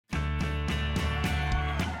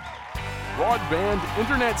broadband,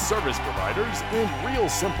 internet service providers, and Real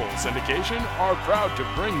Simple syndication are proud to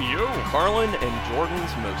bring you Carlin and Jordan's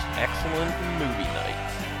Most Excellent Movie Night.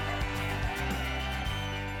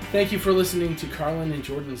 Thank you for listening to Carlin and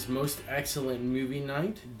Jordan's Most Excellent Movie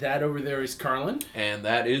Night. That over there is Carlin. And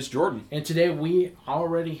that is Jordan. And today we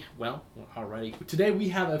today we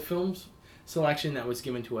have a film selection that was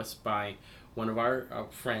given to us by one of our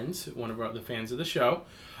friends, one of the fans of the show.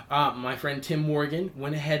 My friend Tim Morgan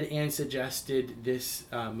went ahead and suggested this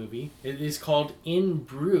movie. It is called In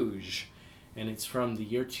Bruges, and it's from the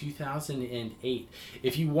year 2008.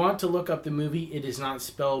 If you want to look up the movie, it is not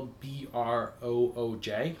spelled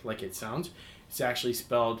B-R-O-O-J like it sounds. It's actually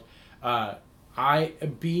spelled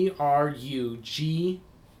I-B-R-U-G-E-S.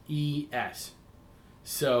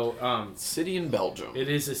 So, city in Belgium. It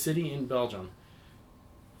is a city in Belgium.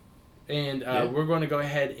 And we're going to go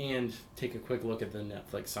ahead and take a quick look at the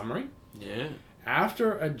Netflix summary. Yeah.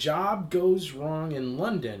 After a job goes wrong in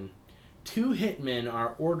London, two hitmen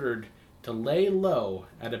are ordered to lay low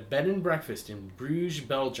at a bed and breakfast in Bruges,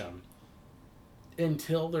 Belgium,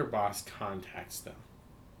 until their boss contacts them.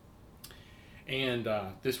 And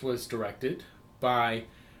this was directed by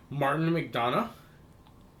Martin McDonagh.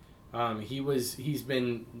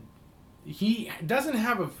 He doesn't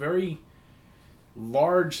have a very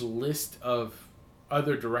large list of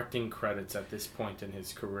other directing credits at this point in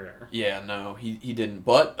his career. Yeah, no, he didn't.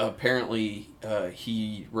 But apparently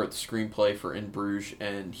he wrote the screenplay for In Bruges,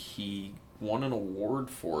 and he won an award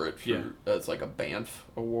for it. It's like a Banff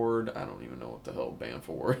award. I don't even know what the hell Banff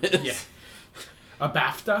award is. Yeah. A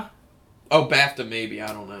BAFTA? Oh, BAFTA maybe. I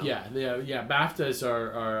don't know. Yeah. BAFTAs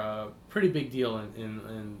are a pretty big deal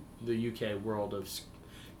in the UK world of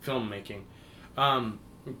filmmaking.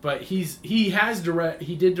 But he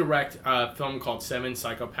did direct a film called Seven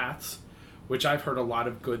Psychopaths, which I've heard a lot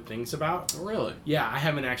of good things about. Oh, really? Yeah, I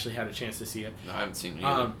haven't actually had a chance to see it. No, I haven't seen it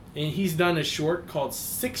either. And he's done a short called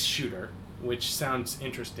Six Shooter, which sounds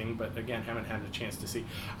interesting, but again, haven't had a chance to see.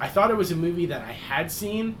 I thought it was a movie that I had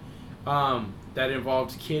seen that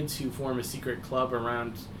involved kids who form a secret club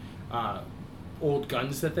around old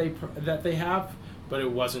guns that they have. But it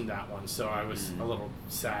wasn't that one, so I was a little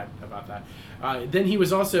sad about that. Then he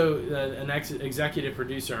was also an executive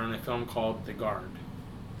producer on a film called The Guard.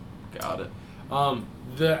 Got it.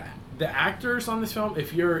 The actors on this film,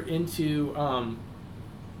 if you're into not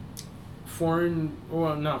foreign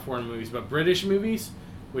movies, but British movies,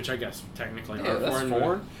 which I guess technically are that's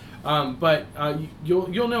foreign. But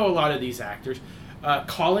you'll know a lot of these actors.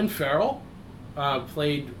 Colin Farrell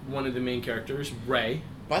played one of the main characters, Ray.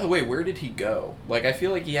 By the way, where did he go? Like, I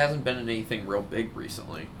feel like he hasn't been in anything real big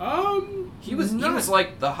recently. He was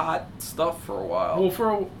like the hot stuff for a while. Well,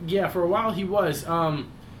 for a while he was. I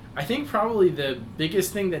think probably the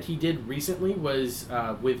biggest thing that he did recently was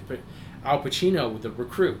with Al Pacino with The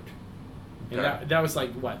Recruit. And that was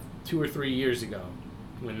like, 2 or 3 years ago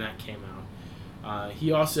when that came out.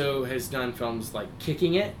 He also has done films like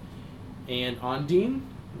Kicking It and Ondine,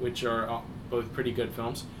 which are both pretty good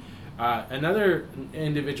films. Another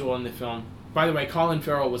individual in the film, by the way, Colin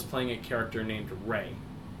Farrell was playing a character named Ray.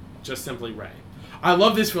 Just simply Ray. I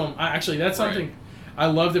love this film. Actually, that's something I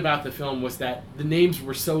loved about the film was that the names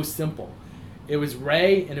were so simple. It was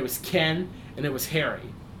Ray, and it was Ken, and it was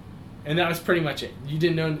Harry. And that was pretty much it. You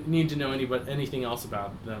didn't need to know anything else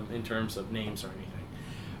about them in terms of names or anything.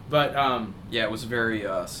 But yeah, it was very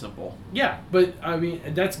simple. Yeah, but I mean,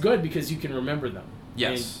 that's good because you can remember them.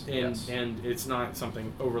 Yes. And it's not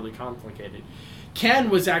something overly complicated. Ken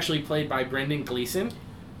was actually played by Brendan Gleeson.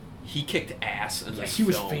 He kicked ass in this film. He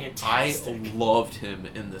was I fantastic. loved him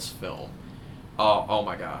in this film. Oh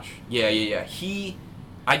my gosh. Yeah.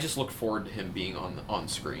 I just look forward to him being on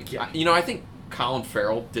screen. Yeah. I think Colin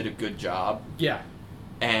Farrell did a good job. Yeah.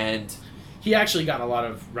 And he actually got a lot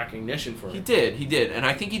of recognition for it. He did. And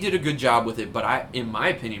I think he did a good job with it, but in my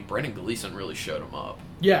opinion, Brendan Gleeson really showed him up.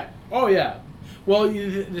 Yeah. Oh, yeah. Well,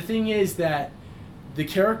 the thing is that the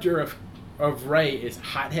character of Ray is a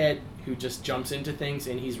hothead who just jumps into things,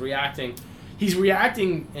 and he's reacting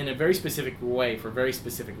in a very specific way for very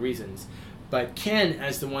specific reasons. But Ken,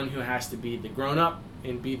 as the one who has to be the grown-up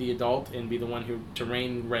and be the adult and be the one to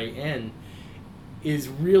rein Ray in, is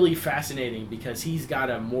really fascinating because he's got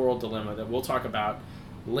a moral dilemma that we'll talk about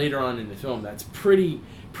later on in the film that's pretty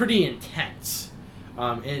intense.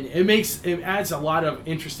 And it adds a lot of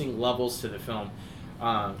interesting levels to the film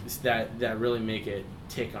that really make it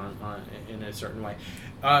tick on in a certain way.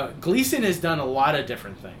 Gleason has done a lot of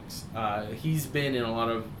different things. He's been in a lot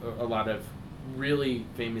of really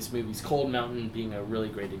famous movies. Cold Mountain being a really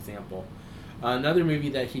great example. Another movie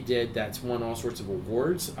that he did that's won all sorts of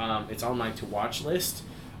awards. It's on my to watch list.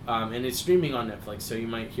 and it's streaming on Netflix, so you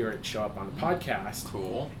might hear it show up on the podcast.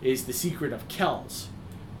 Cool. Is The Secret of Kells,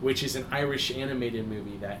 which is an Irish animated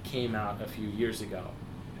movie that came out a few years ago.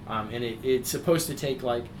 And it's supposed to take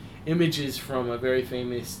like images from a very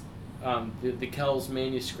famous the Kells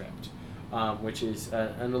manuscript, which is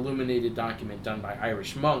an illuminated document done by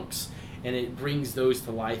Irish monks, and it brings those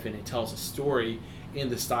to life, and it tells a story in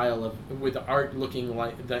the style of, with the art looking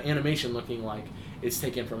like, the animation looking like it's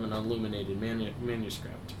taken from an illuminated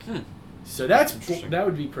manuscript. So that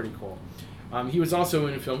would be pretty cool. He was also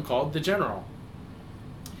in a film called The General.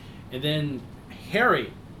 And then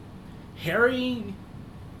Harry,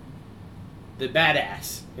 the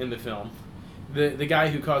badass in the film, the guy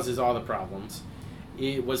who causes all the problems,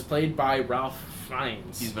 it was played by Ralph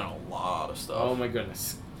Fiennes. He's been in a lot of stuff. Oh my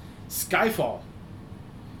goodness. Skyfall,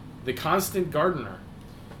 The Constant Gardener,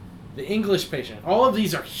 The English Patient. All of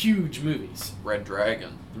these are huge movies. Red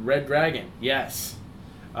Dragon. Red Dragon, yes.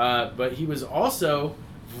 But he was also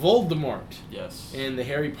Voldemort Yes. in the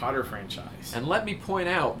Harry Potter franchise. And let me point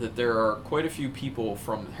out that there are quite a few people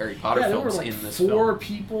from the Harry Potter there were films like in this four film.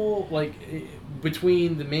 people like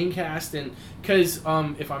between the main cast, and because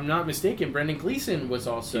if I'm not mistaken, Brendan Gleeson was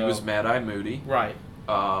also He was Mad Eye Moody. right.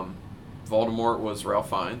 Voldemort was Ralph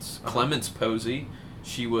Fiennes. Clemence Posey,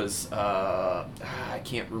 she was I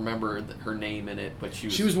can't remember her name in it, but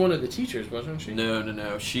she was one of the teachers, wasn't she?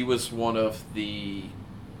 No. She was one of the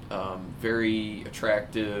very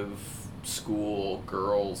attractive school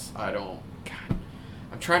girls. God,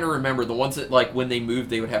 I'm trying to remember the ones that, like, when they moved,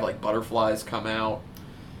 they would have like butterflies come out.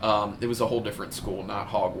 It was a whole different school, not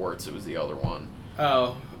Hogwarts. It was the other one.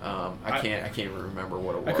 Oh. I can't even remember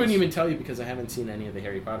what it was. I couldn't even tell you because I haven't seen any of the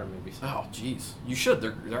Harry Potter movies. Oh, jeez. You should.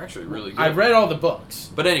 They're actually really good. I've read all the books.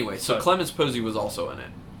 But anyway, so Clemence Posey was also in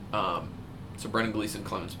it. So Brendan Gleeson,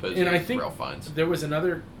 Clemence Posey, and I think Ralph Fiennes. there was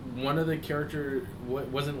one of the character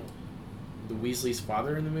wasn't the Weasley's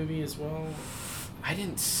father in the movie as well. I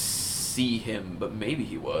didn't see him, but maybe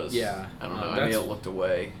he was. Yeah. I don't know. I may have looked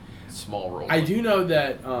away. Small role. I do know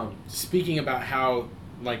that speaking about how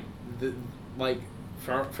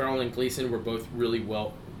Farrell and Gleason were both really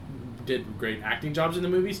did great acting jobs in the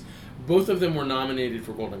movies. Both of them were nominated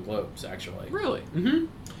for Golden Globes, actually. Really? Mm-hmm.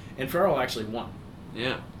 And Farrell actually won.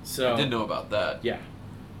 Yeah. So I did know about that. Yeah.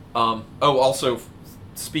 Also,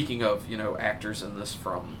 speaking of, actors in this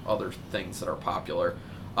from other things that are popular,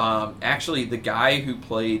 actually the guy who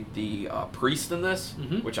played the priest in this,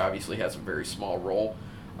 which obviously has a very small role,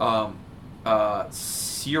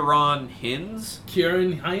 Ciarán Hinds?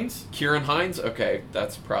 Ciarán Hinds? Ciarán Hinds? Okay,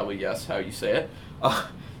 that's probably, yes, how you say it.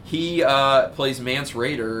 He plays Mance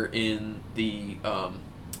Rayder in the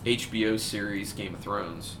HBO series Game of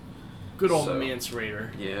Thrones. Good old Mance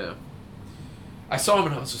Rayder. Yeah. I saw him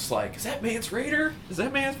and I was just like, is that Mance Rayder? Is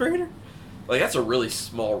that Mance Rayder? Like, that's a really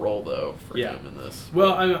small role, though, for him in this.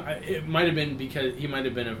 Well, it might have been because he might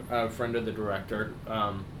have been a friend of the director.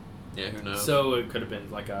 Yeah, who knows? So it could have been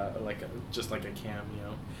just like a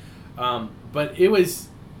cameo. But it was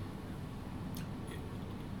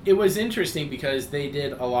interesting because they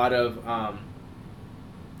did a lot of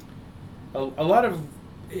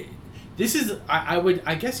this is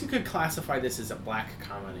I guess you could classify this as a black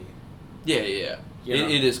comedy. Yeah.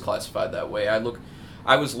 It is classified that way.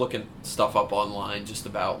 I was looking stuff up online just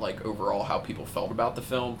about like overall how people felt about the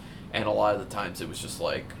film, and a lot of the times it was just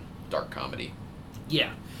like dark comedy.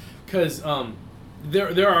 Yeah. Because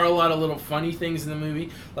there are a lot of little funny things in the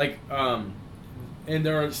movie, like and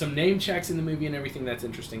there are some name checks in the movie and everything that's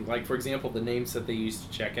interesting. Like, for example, the names that they used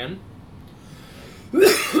to check in.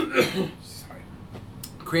 Sorry,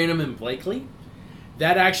 Cranham and Blakely.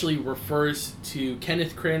 That actually refers to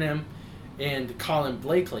Kenneth Cranham and Colin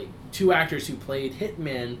Blakely, two actors who played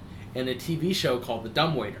hitmen in a TV show called The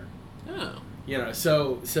Dumbwaiter. Oh.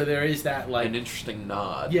 So there is that, like, an interesting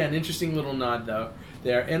nod. Yeah, an interesting little nod though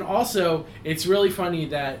there. And also, it's really funny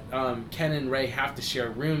that Ken and Ray have to share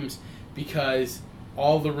rooms because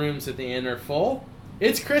all the rooms at the inn are full.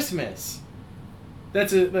 It's Christmas.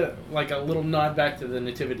 That's like a little nod back to the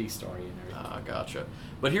nativity story and everything. Gotcha.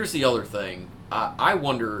 But here's the other thing. I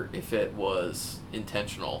wonder if it was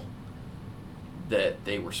intentional that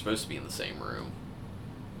they were supposed to be in the same room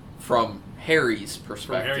from Harry's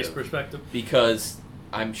perspective. Because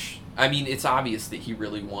I mean, it's obvious that he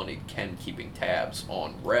really wanted Ken keeping tabs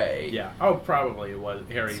on Ray. Yeah. Oh, probably it was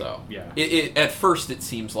Harry. So yeah. It at first it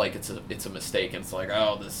seems like it's a mistake, and it's like,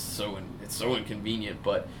 oh, this is it's so inconvenient,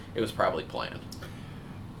 but it was probably planned.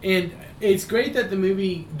 And it's great that the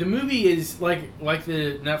movie is like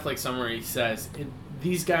the Netflix summary says.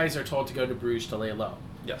 These guys are told to go to Bruges to lay low.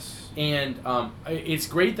 Yes. And it's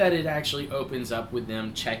great that it actually opens up with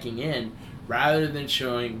them checking in rather than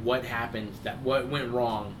showing what happened, what went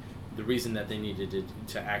wrong, the reason that they needed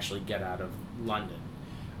to actually get out of London.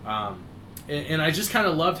 And I just kind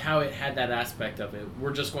of loved how it had that aspect of it.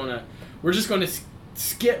 We're just going to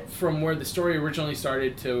skip from where the story originally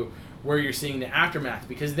started to where you're seeing the aftermath,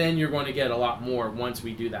 because then you're going to get a lot more once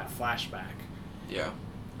we do that flashback. Yeah,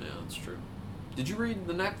 that's true. Did you read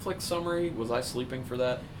the Netflix summary? Was I sleeping for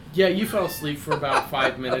that? Yeah, you fell asleep for about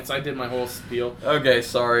 5 minutes. I did my whole spiel. Okay,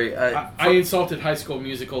 sorry. I insulted High School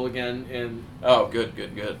Musical again, and... Oh, good.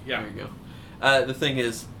 Yeah. There you go. The thing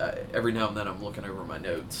is, every now and then I'm looking over my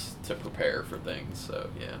notes to prepare for things, so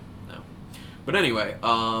yeah, no. But anyway,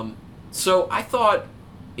 so I thought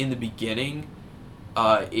in the beginning,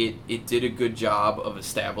 it did a good job of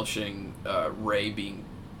establishing Ray being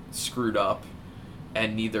screwed up,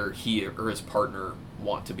 and neither he or his partner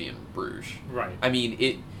want to be in Bruges. Right. I mean,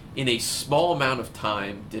 it in a small amount of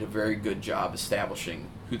time did a very good job establishing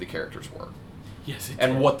who the characters were. Yes, it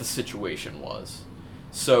and did. what the situation was.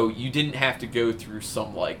 So you didn't have to go through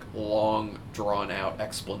some like long drawn out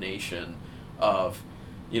explanation of,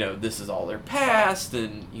 this is all their past,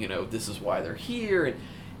 and this is why they're here,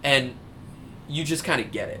 and you just kind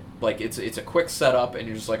of get it. Like it's a quick setup, and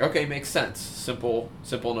you're just like, okay, makes sense, simple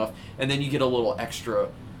enough, and then you get a little extra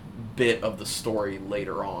bit of the story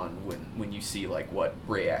later on when you see like what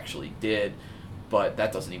Ray actually did, but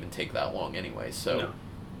that doesn't even take that long anyway. So No.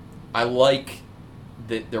 I like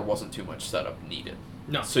that there wasn't too much setup needed.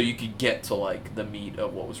 No. So you could get to like the meat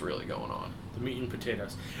of what was really going on. The meat and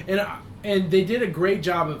potatoes, and they did a great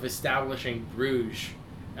job of establishing Bruges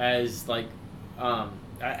as like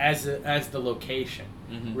as the location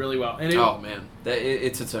really well. And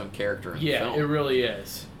it's its own character in the film. It really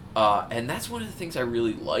is. And that's one of the things I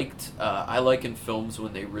really liked. I like in films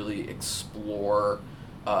when they really explore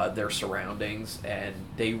their surroundings, and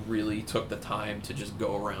they really took the time to just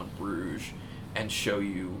go around Bruges and show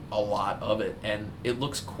you a lot of it. And it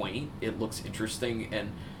looks quaint, it looks interesting,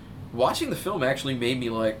 and watching the film actually made me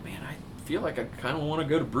like, man, I feel like I kind of want to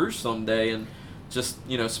go to Bruges someday and just,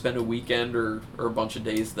 spend a weekend or a bunch of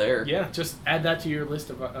days there. Yeah, just add that to your list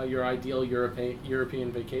of your ideal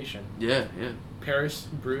European vacation. Yeah. Paris,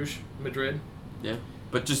 Bruges, Madrid. Yeah,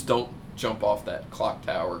 but just don't jump off that clock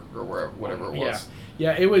tower or whatever it was.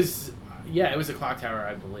 Yeah, it was a clock tower,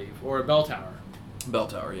 I believe, or a bell tower. Bell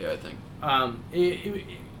tower, yeah, I think.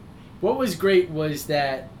 What was great was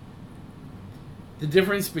that the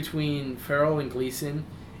difference between Farrell and Gleason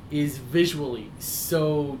is visually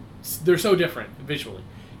they're so different visually.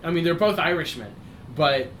 I mean, they're both Irishmen,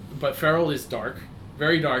 but Farrell is dark,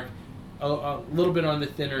 very dark, a little bit on the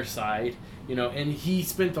thinner side, and he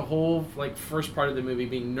spent the whole first part of the movie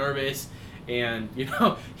being nervous, and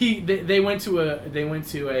they went to a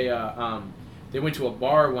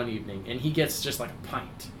bar one evening, and he gets just like a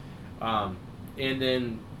pint, and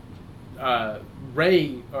then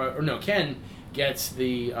Ken gets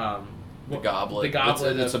the goblet. The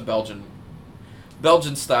goblet. It's a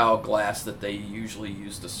Belgian style glass that they usually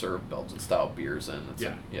use to serve Belgian style beers in.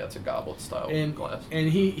 It's a goblet style glass. And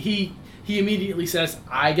he immediately says,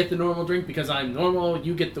 "I get the normal drink because I'm normal.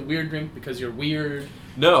 You get the weird drink because you're weird."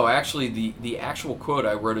 No, actually, the actual quote,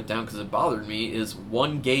 I wrote it down because it bothered me, is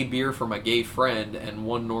one gay beer for my gay friend and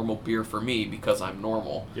one normal beer for me because I'm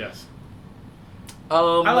normal. Yes. I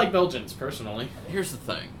like Belgians personally. Here's the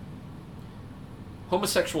thing.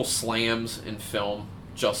 Homosexual slams in film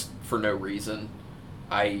just for no reason,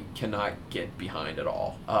 I cannot get behind at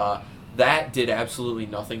all. That did absolutely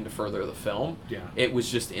nothing to further the film. Yeah. It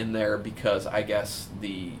was just in there because I guess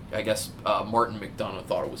Martin McDonagh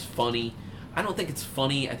thought it was funny. I don't think it's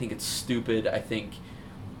funny. I think it's stupid. I think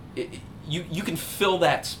you can fill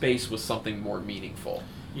that space with something more meaningful.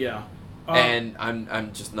 Yeah. And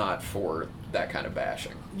I'm just not for that kind of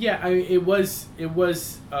bashing. Yeah, it was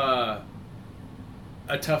a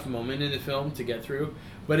tough moment in the film to get through,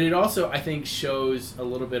 but it also, I think, shows a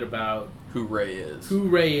little bit about who Ray is.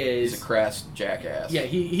 He's a crass jackass. Yeah,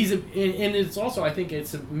 and it's also, I think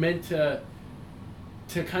it's meant to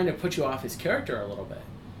kind of put you off his character a little bit.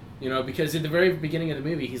 Because at the very beginning of the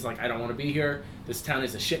movie, he's like, I don't want to be here. This town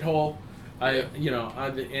is a shithole.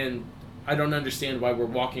 And I don't understand why we're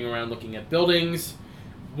walking around looking at buildings.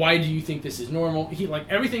 Why do you think this is normal?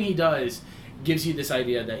 Everything he does gives you this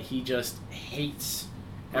idea that he just hates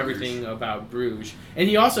everything about Bruges. And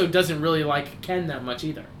he also doesn't really like Ken that much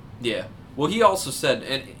either. Yeah. Well, he also said,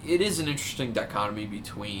 and it is an interesting dichotomy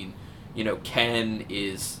between, Ken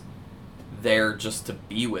is there just to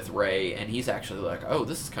be with Ray, and he's actually like, oh,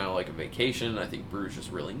 this is kind of like a vacation. I think Bruges is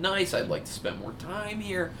really nice. I'd like to spend more time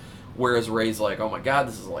here. Whereas Ray's like, oh my god,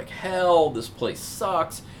 this is like hell. This place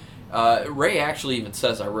sucks. Ray actually even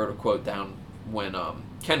says, I wrote a quote down when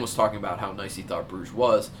Ken was talking about how nice he thought Bruges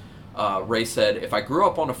was. Ray said, "If I grew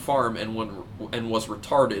up on a farm and was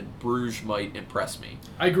retarded, Bruges might impress me."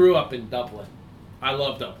 I grew up in Dublin. I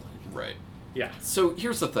love Dublin. Right. Yeah. So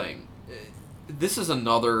here's the thing. This is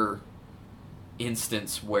another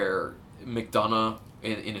instance where McDonough,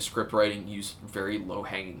 in his script writing, used very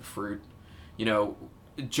low-hanging fruit. You know,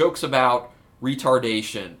 jokes about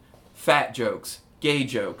retardation, fat jokes, gay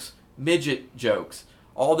jokes, midget jokes,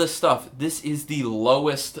 all this stuff. This is the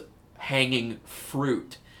lowest hanging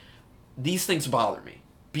fruit. These things bother me.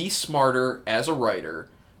 Be smarter as a writer.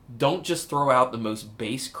 Don't just throw out the most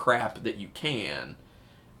base crap that you can.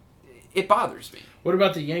 It bothers me. What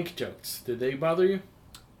about the Yank jokes? Did they bother you?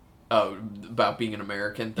 Oh, about being an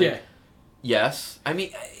American thing? Yeah. Yes. I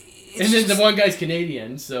mean, and then the one guy's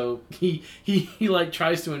Canadian, so he like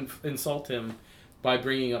tries to insult him by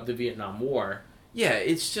bringing up the Vietnam War. Yeah,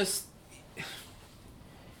 it's just...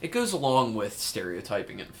 It goes along with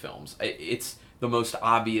stereotyping in films. It's the most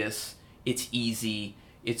obvious, it's easy,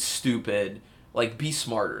 it's stupid. Like, be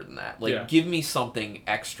smarter than that. Like, give me something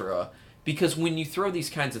extra. Because when you throw these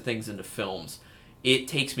kinds of things into films, it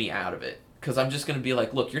takes me out of it. Because I'm just going to be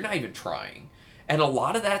like, look, you're not even trying. And a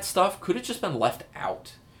lot of that stuff could have just been left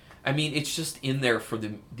out. I mean, it's just in there for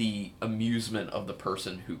the amusement of the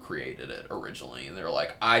person who created it originally. And they're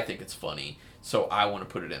like, I think it's funny, so I want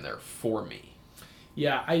to put it in there for me.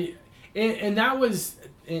 Yeah, and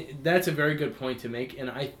that's a very good point to make.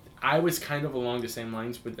 And I was kind of along the same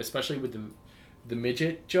lines, especially with the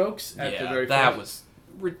midget jokes at the very that first. Was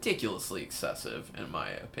ridiculously excessive, in my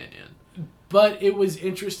opinion. But it was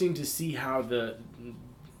interesting to see how the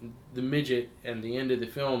midget at the end of the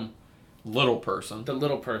film, the little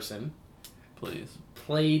person, please,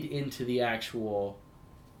 played into the actual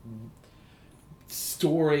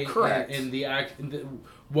story. Correct. And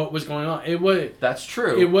what was going on. That's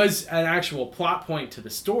true. It was an actual plot point to the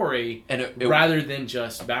story, and rather than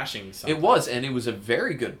just bashing something. It was, and it was a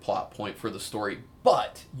very good plot point for the story.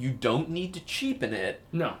 But you don't need to cheapen it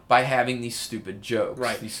by having these stupid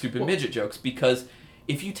jokes, these stupid midget jokes, because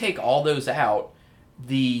if you take all those out,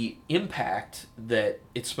 the impact that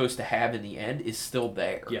it's supposed to have in the end is still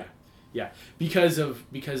there. Yeah. Because of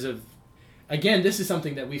again, this is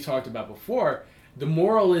something that we've talked about before, the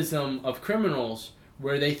moralism of criminals,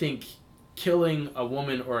 where they think killing a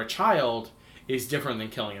woman or a child is different than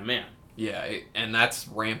killing a man. Yeah, and that's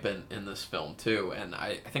rampant in this film too, and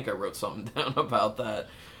I think I wrote something down about that.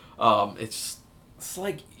 It's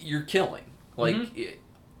like you're killing. Like,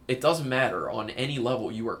 it doesn't matter. On any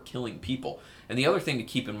level, you are killing people. And the other thing to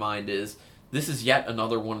keep in mind is, this is yet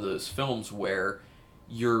another one of those films where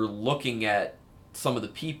you're looking at some of the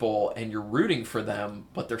people and you're rooting for them,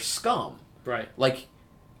 but they're scum. Right. Like,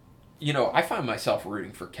 you know, I find myself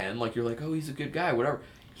rooting for Ken. Like, you're like, oh, he's a good guy, whatever.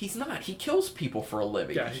 He's not. He kills people for a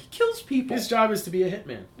living. Yeah. He kills people. His job is to be a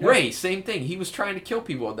hitman. Yeah. Ray, same thing. He was trying to kill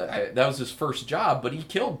people. That was his first job, but he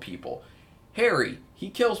killed people. Harry, he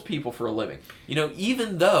kills people for a living. You know,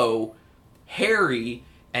 even though Harry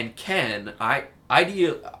and Ken,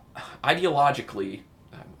 ideologically,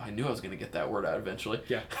 I knew I was going to get that word out eventually.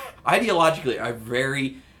 Yeah. Ideologically, are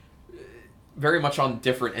very, very much on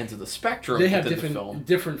different ends of the spectrum. They have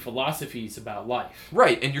different philosophies about life.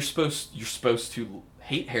 Right, and you're supposed to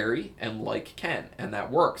hate Harry and like Ken, and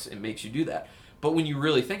that works. It makes you do that. But when you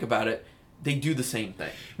really think about it, they do the same thing.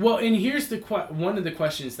 Well, and here's one of the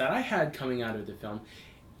questions that I had coming out of the film.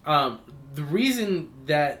 The reason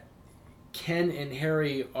that Ken and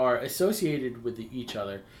Harry are associated with each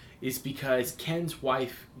other is because Ken's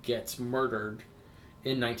wife gets murdered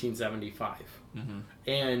in 1975. Mm-hmm.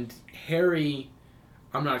 And Harry,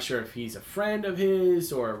 I'm not sure if he's a friend of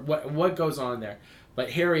his or what goes on there,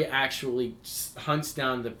 but Harry actually hunts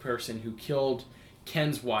down the person who killed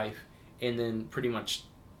Ken's wife, and then pretty much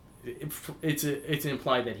it's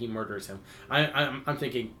implied that he murders him. I'm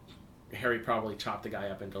thinking Harry probably chopped the guy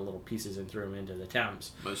up into little pieces and threw him into the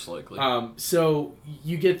Thames. Most likely. So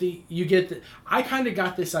you get the. I kind of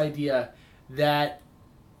got this idea that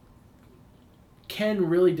Ken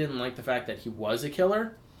really didn't like the fact that he was a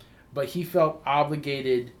killer, but he felt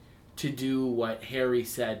obligated to do what Harry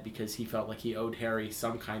said because he felt like he owed Harry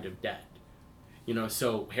some kind of debt. You know,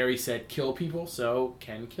 so Harry said kill people, so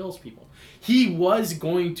Ken kills people. He was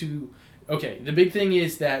going to... Okay, the big thing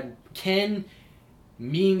is that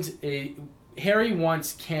Harry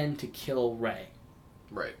wants Ken to kill Ray.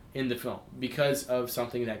 Right. In the film, because of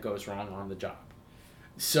something that goes wrong on the job.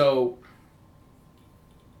 So,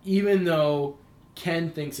 even though Ken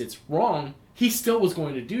thinks it's wrong, he still was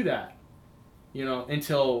going to do that, you know,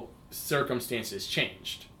 until circumstances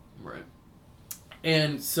changed. Right.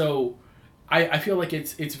 And so I feel like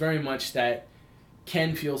it's very much that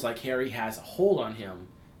Ken feels like Harry has a hold on him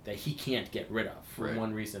that he can't get rid of for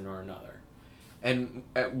one reason or another. And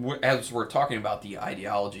as we're talking about the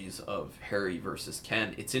ideologies of Harry versus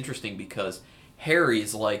Ken, it's interesting because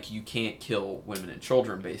Harry's like, you can't kill women and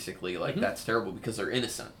children, basically. Like, that's terrible because they're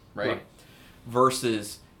innocent, right?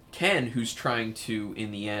 Versus Ken, who's trying to, in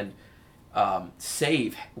the end,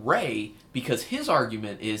 save Ray because his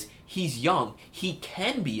argument is he's young. He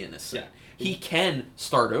can be innocent. Yeah. He can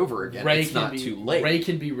start over again. It's not too late. Ray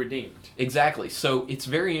can be redeemed. Exactly. So it's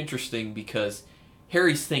very interesting because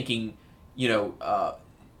Harry's thinking, no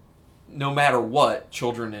matter what,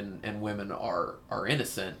 children and women are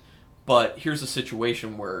innocent. But here's a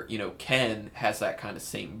situation where, Ken has that kind of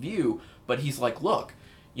same view, but he's like, look,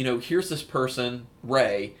 here's this person,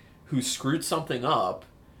 Ray, who screwed something up,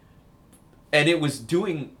 and it was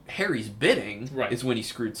doing Harry's bidding is when he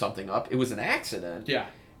screwed something up. It was an accident. Yeah.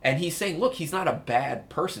 And he's saying, look, he's not a bad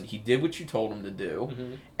person. He did what you told him to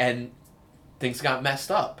do, and things got messed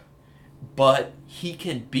up. But he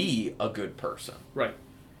can be a good person. Right.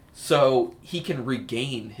 So he can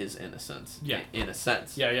regain his innocence, in a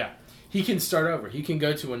sense. Yeah. He can start over. He can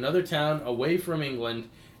go to another town away from England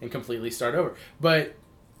and completely start over. But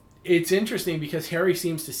it's interesting because Harry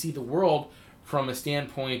seems to see the world from a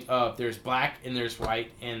standpoint of there's black and there's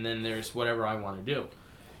white and then there's whatever I want to do.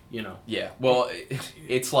 Yeah. Well,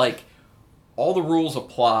 it's like all the rules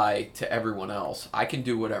apply to everyone else. I can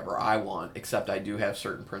do whatever I want, except I do have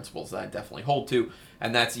certain principles that I definitely hold to,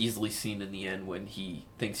 and that's easily seen in the end when he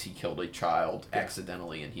thinks he killed a child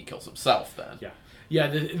accidentally and he kills himself then. Yeah. Yeah,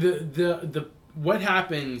 the what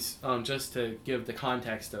happens, just to give the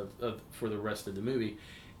context of for the rest of the movie,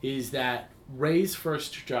 is that Ray's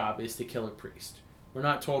first job is to kill a priest. We're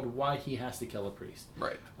not told why he has to kill a priest.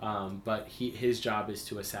 Right. But his job is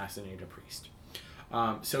to assassinate a priest.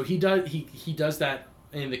 So he does that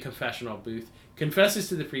in the confessional booth, confesses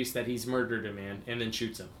to the priest that he's murdered a man, and then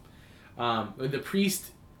shoots him. The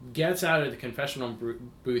priest gets out of the confessional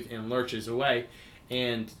booth and lurches away,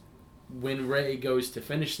 and when Ray goes to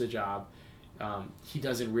finish the job, he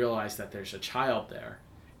doesn't realize that there's a child there,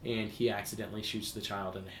 and he accidentally shoots the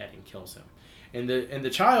child in the head and kills him. And the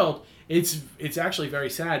child, it's actually very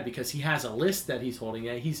sad because he has a list that he's holding.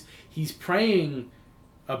 He's praying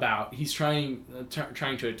about. He's trying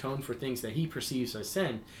to atone for things that he perceives as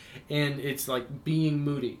sin, and it's like being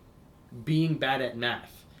moody, being bad at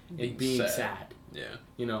math, and being sad. Yeah.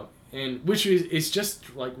 And which is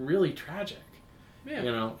just like really tragic.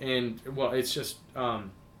 Yeah. And well, it's just the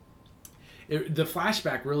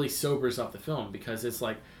flashback really sobers up the film because it's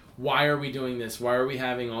like, why are we doing this? Why are we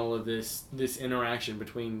having all of this interaction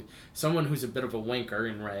between someone who's a bit of a wanker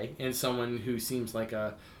in Ray and someone who seems like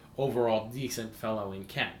a overall decent fellow in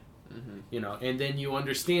Ken? And then you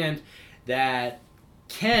understand that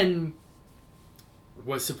Ken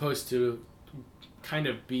was supposed to kind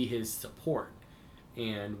of be his support,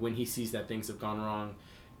 and when he sees that things have gone wrong,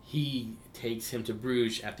 he takes him to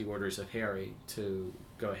Bruges at the orders of Harry to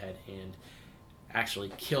go ahead and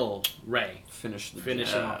actually kill Ray. Finish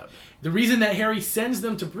him off. The reason that Harry sends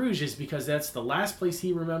them to Bruges is because that's the last place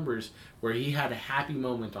he remembers where he had a happy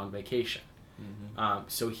moment on vacation.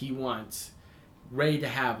 So he wants Ray to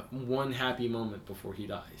have one happy moment before he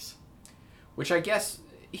dies. Which I guess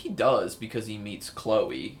he does because he meets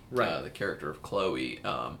Chloe, the character of Chloe.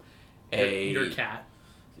 Your cat.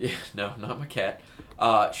 Yeah, no, not my cat.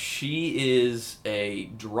 She is a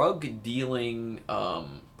drug-dealing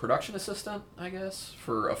production assistant, I guess,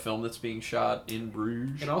 for a film that's being shot in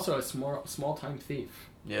Bruges. And also a small-time thief.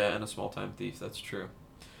 Yeah, and a small-time thief, that's true.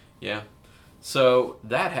 Yeah. So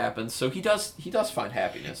that happens. So he does find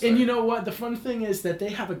happiness. And you know what? The fun thing is that they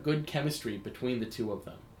have a good chemistry between the two of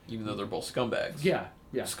them. Even though they're both scumbags. Yeah.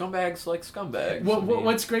 Scumbags like scumbags.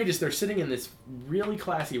 What's great is they're sitting in this really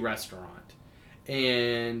classy restaurant,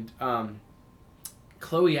 and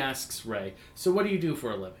Chloe asks Ray, "So what do you do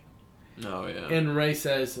for a living?" Oh, yeah. And Ray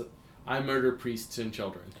says, "I murder priests and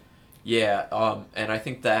children." Yeah, and I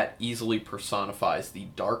think that easily personifies the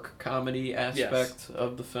dark comedy aspect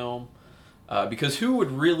of the film. Because who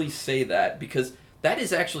would really say that? Because that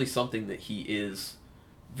is actually something that he is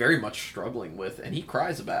very much struggling with, and he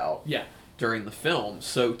cries about during the film.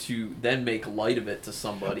 So to then make light of it to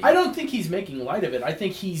somebody... I don't think he's making light of it. I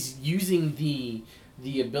think he's using the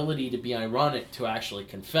ability to be ironic to actually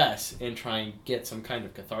confess and try and get some kind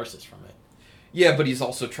of catharsis from it. Yeah, but he's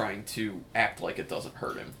also trying to act like it doesn't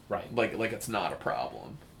hurt him. Right. Like it's not a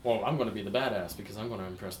problem. Well, I'm going to be the badass because I'm going to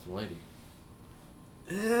impress the lady.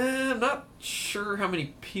 I'm not sure how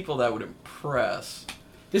many people that would impress.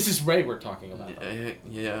 This is Ray we're talking about.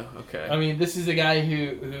 Yeah, okay. I mean, this is a guy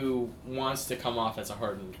who wants to come off as a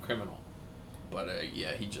hardened criminal. But,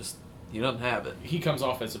 he doesn't have it. He comes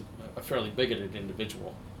off as a fairly bigoted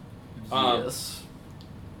individual. Yes.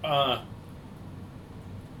 But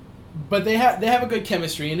they have a good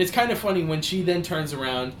chemistry, and it's kind of funny when she then turns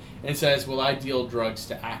around and says, "Well, I deal drugs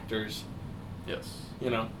to actors." Yes.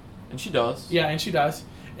 And she does. Yeah, and she does.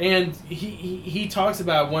 And he talks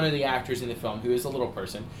about one of the actors in the film who is a little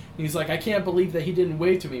person. He's like, "I can't believe that he didn't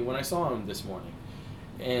wave to me when I saw him this morning."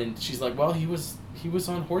 And she's like, "Well, he was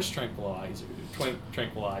on horse tranquilizers.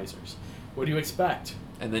 What do you expect?"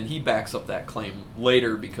 And then he backs up that claim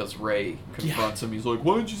later because Ray confronts him. He's like,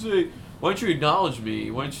 why don't you acknowledge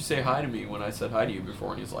me? Why didn't you say hi to me when I said hi to you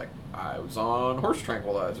before? And he's like, I was on horse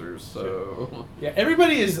tranquilizers, so... Yeah,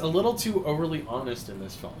 everybody is a little too overly honest in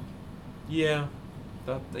this film. Yeah.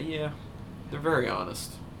 They're very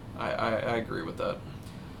honest. I agree with that.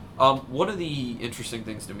 One of the interesting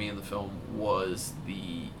things to me in the film was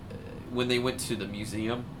when they went to the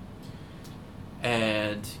museum,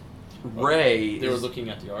 and Ray... They were looking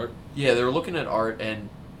at the art? Yeah, they were looking at art, and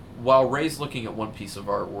while Ray's looking at one piece of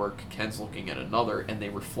artwork, Ken's looking at another, and they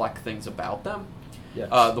reflect things about them. Yes.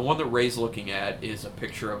 The one that Ray's looking at is a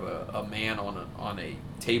picture of a man on a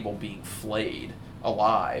table being flayed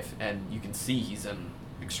alive, and you can see he's in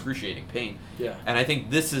excruciating pain. Yeah. And I think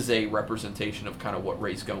this is a representation of kind of what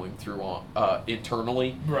Ray's going through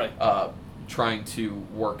internally. Right. Trying to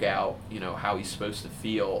work out, how he's supposed to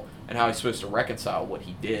feel and how he's supposed to reconcile what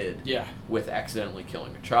he did with accidentally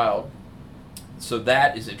killing a child. So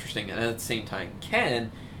that is interesting. And at the same time,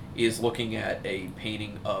 Ken is looking at a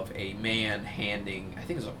painting of a man handing, I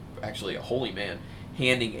think it's actually a holy man,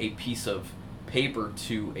 handing a piece of paper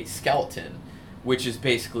to a skeleton, which is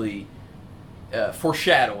basically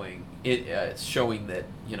foreshadowing, showing that,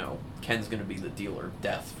 Ken's going to be the dealer of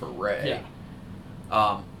death for Ray.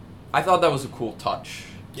 Yeah. I thought that was a cool touch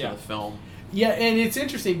to Yeah. the film. Yeah, and it's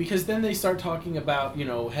interesting because then they start talking about,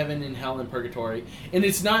 heaven and hell and purgatory, and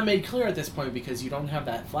it's not made clear at this point because you don't have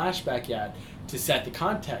that flashback yet to set the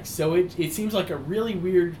context. So it seems like a really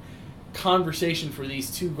weird conversation for these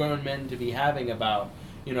two grown men to be having about,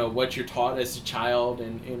 what you're taught as a child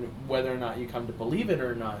and whether or not you come to believe it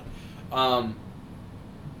or not.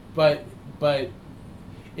 But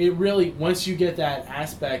it really, once you get that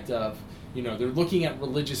aspect of, they're looking at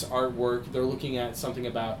religious artwork, they're looking at something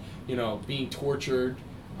about, being tortured,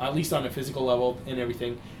 at least on a physical level and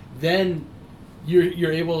everything, then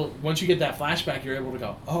you're able, once you get that flashback, you're able to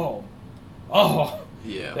go, oh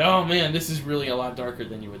man, this is really a lot darker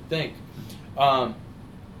than you would think. And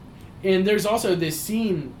there's also this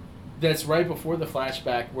scene that's right before the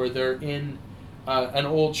flashback where they're in an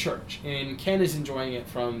old church, and Ken is enjoying it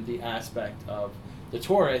from the aspect of the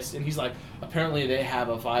tourist, and he's like, apparently they have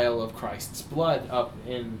a vial of Christ's blood up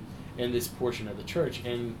in this portion of the church,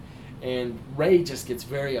 and Ray just gets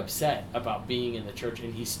very upset about being in the church,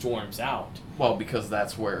 and he storms out. Well, because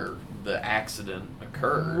that's where the accident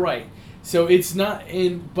occurred. Right. So it's not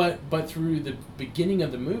but through the beginning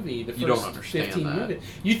of the movie, the you don't first understand 15 that. minutes,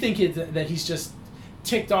 you think that he's just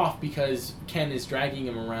ticked off because Ken is dragging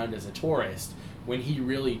him around as a tourist when he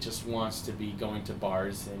really just wants to be going to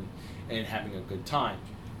bars and having a good time.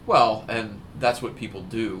 Well, and that's what people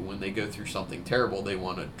do when they go through something terrible. They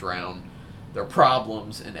want to drown their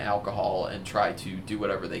problems in alcohol and try to do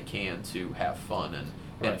whatever they can to have fun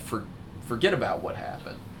and forget about what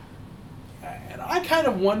happened. And I kind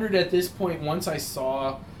of wondered at this point, once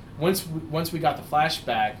we got the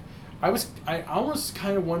flashback, I almost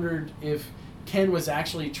kind of wondered if Ken was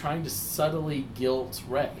actually trying to subtly guilt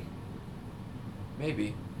Ray.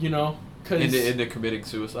 Maybe. Cause into committing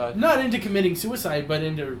suicide? Not into committing suicide, but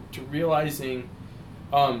into realizing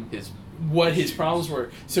what his problems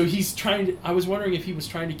were. So he's trying to... I was wondering if he was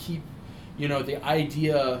trying to keep, the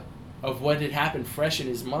idea of what had happened fresh in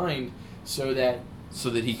his mind so that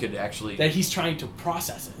he could actually... That he's trying to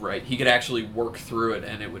process it. Right. He could actually work through it,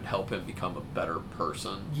 and it would help him become a better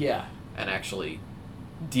person. Yeah. And actually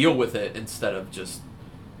deal with it instead of just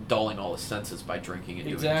dulling all his senses by drinking and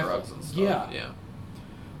doing drugs and stuff. Yeah.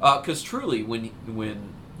 Because truly, when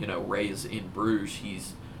Ray is in Bruges,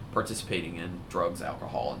 he's participating in drugs,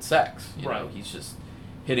 alcohol, and sex. Right. He's just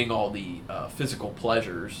hitting all the physical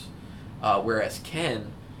pleasures, whereas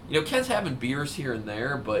Ken, Ken's having beers here and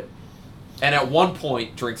there, and at one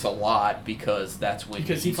point drinks a lot because that's when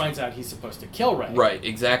he finds out he's supposed to kill Ray. Right,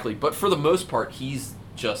 exactly. But for the most part, he's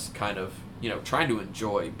just kind of trying to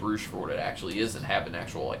enjoy Bruges for what it actually is and have an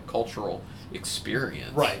actual cultural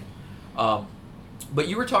experience. Right. But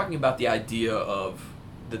you were talking about the idea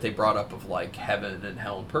that they brought up of heaven and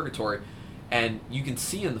hell and purgatory, And you can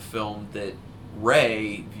see in the film that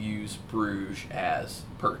Ray views Bruges as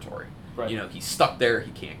purgatory. Right. You know, he's stuck there,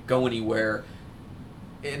 he can't go anywhere.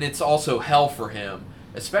 And it's also hell for him,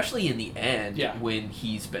 especially in the end when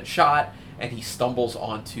he's been shot and he stumbles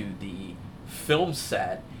onto the film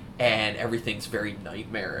set and everything's very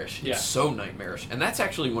nightmarish. It's so nightmarish. And that's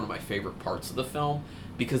actually one of my favorite parts of the film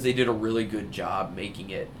because they did a really good job making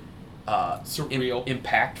it surreal,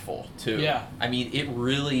 impactful too. Yeah. I mean, it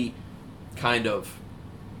really kind of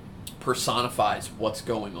personifies what's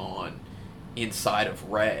going on inside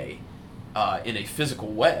of Ray in a physical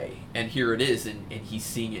way. And here it is, and he's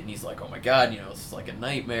seeing it, and he's like, oh my god, you know, this is like a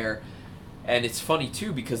nightmare. And it's funny,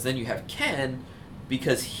 too, because then you have Ken,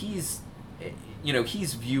 because he's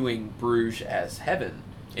viewing Bruges as heaven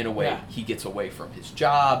in a way. Yeah. He gets away from his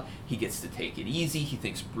job, he gets to take it easy, he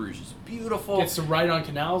thinks Bruges is beautiful. Gets to ride on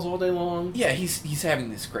canals all day long. Yeah, he's having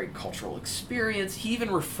this great cultural experience. He even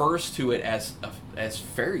refers to it as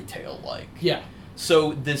fairy tale-like. Yeah.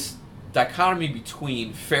 So this dichotomy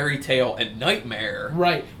between fairy tale and nightmare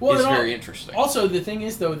is very interesting. Also, the thing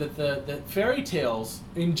is, though, that the fairy tales,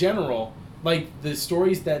 in general, like the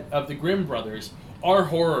stories of the Grimm brothers, are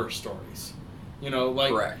horror stories. You know,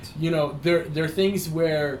 like... Correct. You know, they're things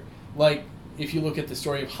where, like, if you look at the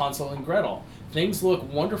story of Hansel and Gretel, things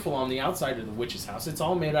look wonderful on the outside of the witch's house. It's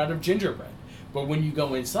all made out of gingerbread. But when you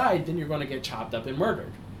go inside, then you're going to get chopped up and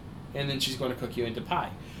murdered. And then she's going to cook you into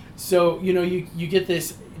pie. So, you know, you get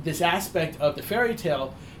this aspect of the fairy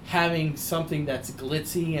tale having something that's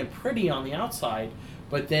glitzy and pretty on the outside,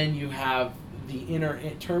 but then you have the inner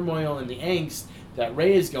turmoil and the angst that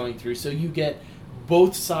Ray is going through. So you get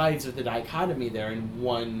both sides of the dichotomy there in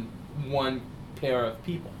one pair of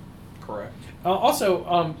people. Correct.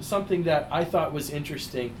 Also, something that I thought was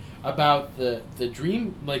interesting about the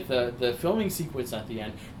dream, like the filming sequence at the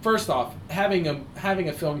end. First off, having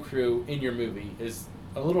a film crew in your movie is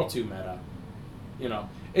a little too meta. You know,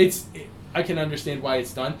 I can understand why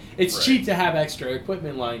it's done. It's cheap to have extra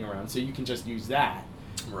equipment lying around, so you can just use that.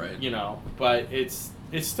 Right. You know, but it's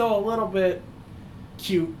still a little bit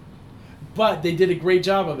cute. But they did a great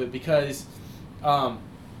job of it because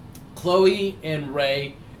Chloe and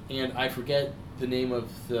Ray, and I forget the name of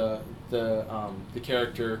the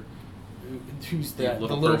character who's the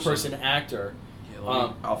little person actor.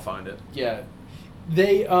 Yeah, I'll find it. Yeah,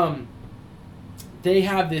 they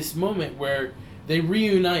have this moment where they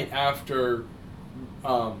reunite after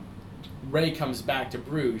Ray comes back to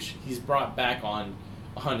Bruges. He's brought back on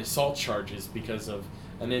assault charges because of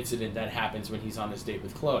an incident that happens when he's on his date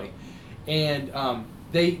with Chloe. And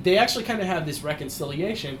they actually kind of have this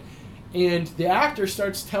reconciliation, and the actor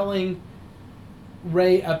starts telling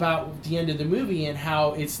Ray about the end of the movie and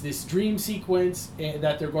how it's this dream sequence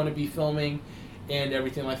that they're going to be filming and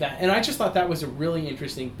everything like that. And I just thought that was a really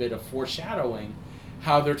interesting bit of foreshadowing,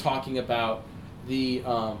 how they're talking about the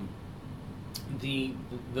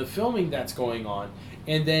filming that's going on,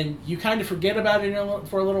 and then you kind of forget about it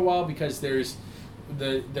for a little while because there's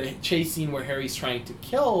the chase scene where Harry's trying to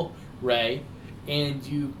kill Ray, and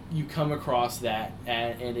you come across that,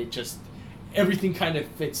 and it just everything kind of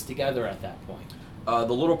fits together at that point.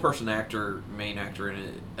 The little person main actor in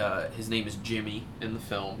it, his name is Jimmy in the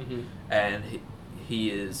film, and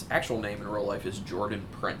his actual name in real life is Jordan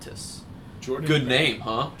Prentice. Jordan. Good name,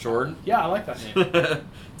 huh, Jordan? Yeah, I like that name.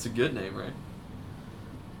 It's a good name, right?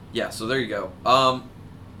 Yeah, so there you go.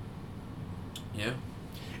 Yeah.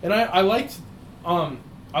 And I liked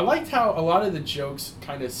how a lot of the jokes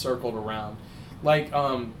kind of circled around. Like,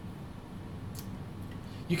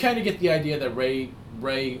 you kind of get the idea that Ray,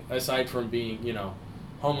 aside from being, you know,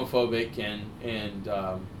 homophobic and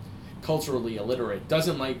culturally illiterate,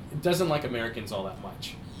 doesn't like Americans all that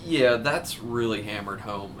much. Yeah, that's really hammered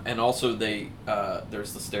home. And also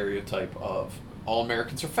there's the stereotype of all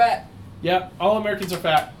Americans are fat. Yeah, all Americans are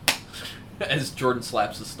fat. As Jordan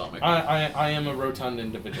slaps his stomach. I am a rotund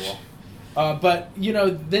individual. But, you know,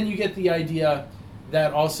 then you get the idea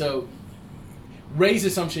that also Ray's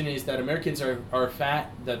assumption is that Americans are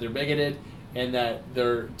fat, that they're bigoted, and that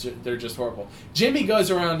they're just horrible. Jimmy goes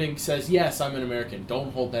around and says, yes, I'm an American.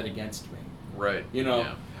 Don't hold that against me. Right. You know?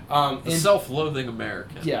 Yeah. The self-loathing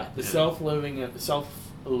American. Yeah, the self-loathing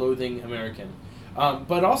American.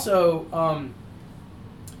 But also,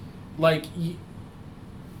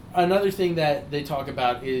 another thing that they talk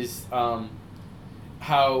about is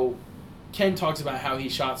how Ken talks about how he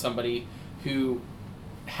shot somebody who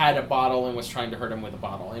had a bottle and was trying to hurt him with a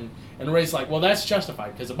bottle. And Ray's like, well, that's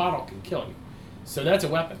justified because a bottle can kill you. So that's a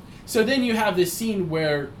weapon. So then you have this scene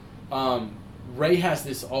where Ray has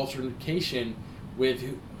this altercation with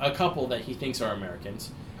a couple that he thinks are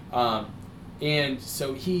Americans. And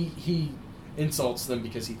so he insults them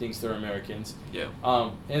because he thinks they're Americans. Yeah.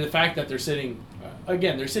 And the fact that they're sitting,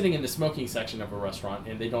 they're sitting in the smoking section of a restaurant,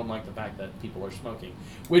 and they don't like the fact that people are smoking,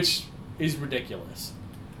 which is ridiculous.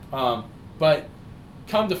 But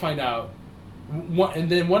come to find out, and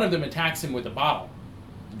then one of them attacks him with a bottle.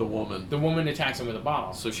 The woman. The woman attacks him with a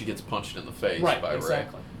bottle. So she gets punched in the face Right, by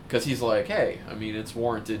exactly. Ray. Because he's like, hey, I mean, it's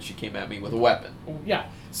warranted. She came at me with a weapon. Yeah.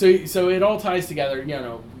 So it all ties together. You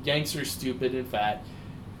know, gangsters stupid and fat,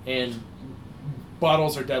 and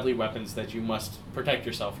bottles are deadly weapons that you must protect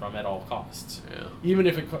yourself from at all costs. Yeah. Even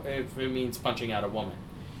if it means punching out a woman.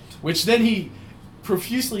 Which then he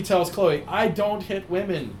profusely tells Chloe, I don't hit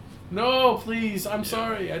women. No, please, I'm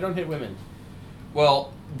sorry, I don't hit women.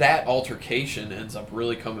 Well, that altercation ends up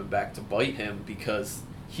really coming back to bite him because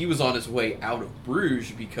he was on his way out of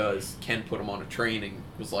Bruges because Ken put him on a train and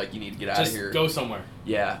was like, you need to get out of here. Just go somewhere.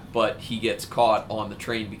 Yeah, but he gets caught on the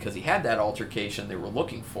train because he had that altercation. They were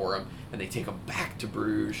looking for him, and they take him back to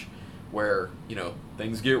Bruges where, you know,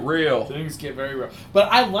 things get real. Things get very real. But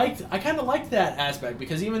I kind of liked that aspect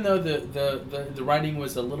because even though the writing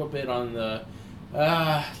was a little bit on the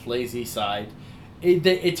lazy side,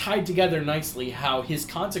 it tied together nicely how his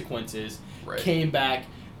consequences came back,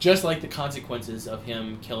 just like the consequences of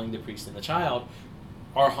him killing the priest and the child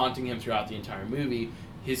are haunting him throughout the entire movie.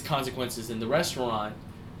 His consequences in the restaurant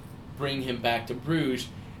bring him back to Bruges.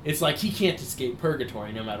 It's like he can't escape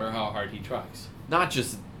purgatory no matter how hard he tries. Not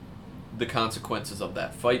just the consequences of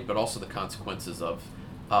that fight, but also the consequences of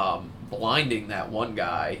blinding that one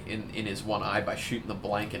guy in his one eye by shooting the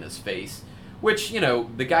blank in his face. Which, you know,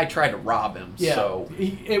 the guy tried to rob him, yeah, so...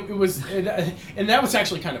 And that was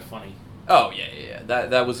actually kind of funny. Oh, yeah.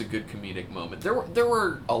 That was a good comedic moment. There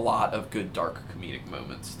were a lot of good, dark comedic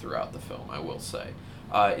moments throughout the film, I will say.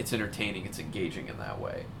 It's entertaining, it's engaging in that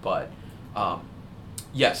way. But,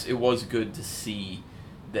 yes, it was good to see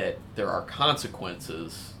that there are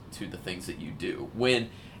consequences to the things that you do.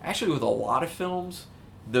 When, actually, with a lot of films,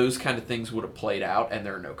 those kind of things would have played out and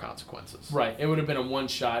there are no consequences. Right. It would have been a one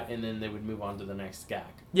shot and then they would move on to the next gag.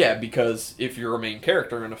 Yeah, because if you're a main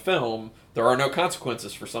character in a film, there are no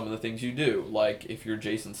consequences for some of the things you do. Like if you're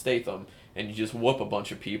Jason Statham and you just whoop a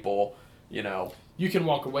bunch of people, you know... You can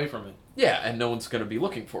walk away from it. Yeah, and no one's going to be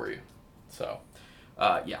looking for you. So,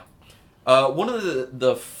 yeah. One of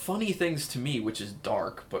the funny things to me, which is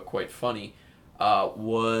dark but quite funny,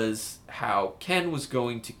 was how Ken was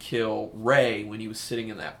going to kill Ray when he was sitting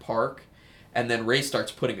in that park, and then Ray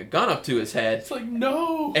starts putting a gun up to his head. It's like,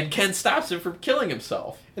 no! And Ken stops him from killing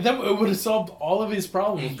himself. And then it would have solved all of his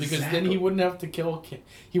problems, Exactly. because then he wouldn't have to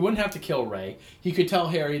kill Ray. He could tell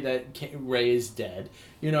Harry that Ray is dead,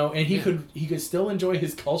 you know, and he could still enjoy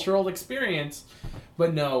his cultural experience.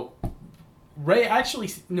 But no, Ray actually,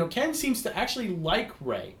 Ken seems to actually like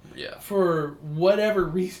Ray. Yeah. For whatever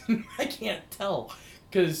reason, I can't tell.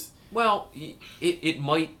 Because... Well, it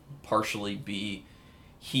might partially be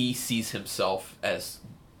he sees himself as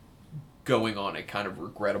going on a kind of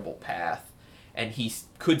regrettable path, and he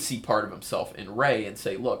could see part of himself in Ray and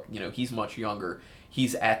say, look, he's much younger.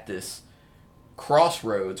 He's at this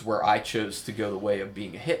crossroads where I chose to go the way of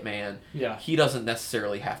being a hitman. Yeah. He doesn't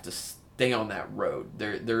necessarily have to stay on that road.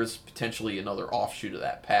 There's potentially another offshoot of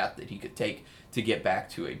that path that he could take to get back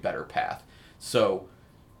to a better path. So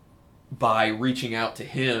by reaching out to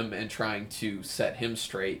him and trying to set him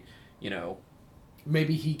straight,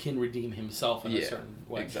 maybe he can redeem himself in a certain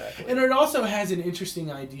way. Exactly. And it also has an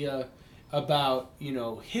interesting idea about,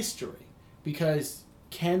 history. Because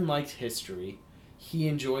Ken likes history. He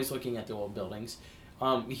enjoys looking at the old buildings.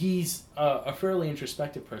 He's a fairly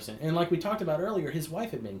introspective person. And like we talked about earlier, his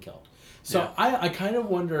wife had been killed. So I kind of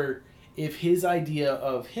wonder if his idea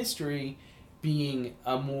of history being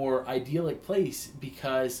a more idyllic place,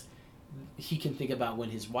 because he can think about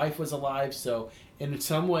when his wife was alive. So in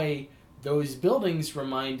some way, those buildings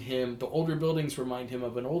remind him, the older buildings remind him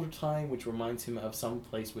of an older time, which reminds him of some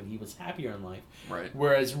place when he was happier in life. Right.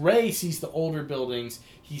 Whereas Ray sees the older buildings,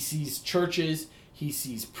 he sees churches, he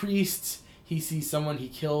sees priests, he sees someone he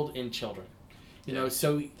killed and children.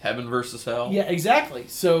 So... Heaven versus hell. Yeah, exactly.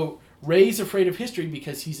 So Ray's afraid of history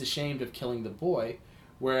because he's ashamed of killing the boy,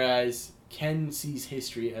 whereas Ken sees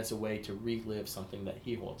history as a way to relive something that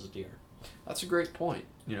he holds dear. That's a great point.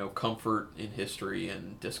 Comfort in history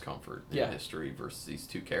and discomfort in history versus these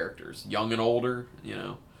two characters. Young and older,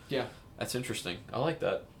 Yeah. That's interesting. I like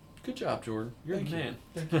that. Good job, Jordan. You're the man.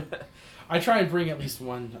 Thank you. I try and bring at least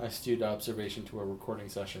one astute observation to a recording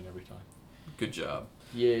session every time. Good job.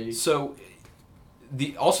 Yay. So,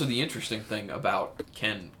 the interesting thing about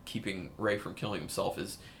Ken keeping Ray from killing himself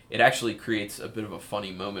is it actually creates a bit of a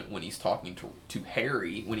funny moment when he's talking to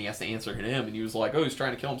Harry when he has to answer him, and he was like, "Oh, he's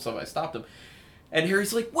trying to kill himself. I stopped him." And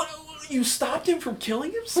Harry's like, "What? You stopped him from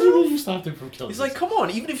killing himself?" What do you mean you stopped him from killing He's himself? like, "Come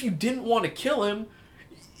on, even if you didn't want to kill him,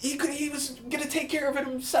 he was gonna take care of it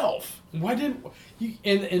himself." Why didn't you?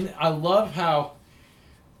 And I love how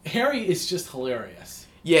Harry is just hilarious.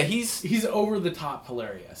 Yeah, He's over the top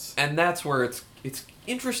hilarious. and that's where it's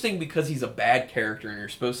interesting because he's a bad character and you're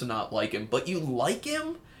supposed to not like him, but you like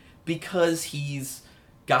him because he's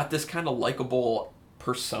got this kind of likable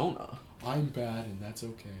persona. I'm bad, and that's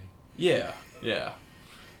okay. Yeah,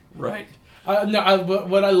 right.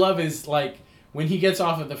 What I love is like when he gets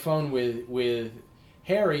off of the phone with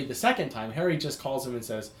Harry the second time. Harry just calls him and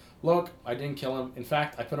says, "Look, I didn't kill him. In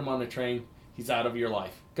fact, I put him on a train. He's out of your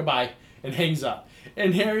life. Goodbye," and hangs up.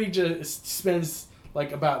 And Harry just spends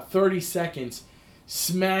like about 30 seconds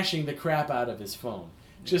smashing the crap out of his phone,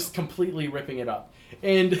 just completely ripping it up.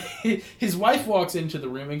 And his wife walks into the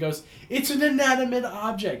room and goes, "It's an inanimate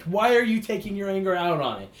object. Why are you taking your anger out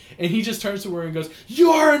on it?" And he just turns to her and goes,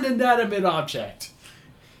 "You're an inanimate object."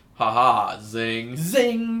 Haha, zing.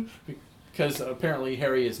 Zing! Because apparently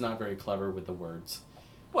Harry is not very clever with the words.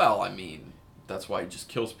 Well, I mean, that's why he just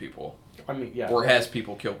kills people. I mean, yeah. Or has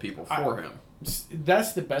people kill people for him.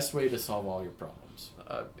 That's the best way to solve all your problems.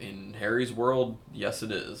 In Harry's world, yes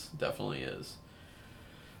it is. Definitely is.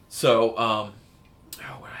 So,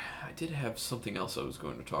 I did have something else I was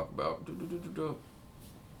going to talk about.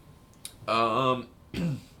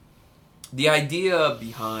 The idea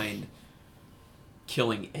behind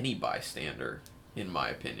killing any bystander, in my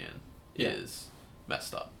opinion, is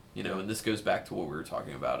messed up. And this goes back to what we were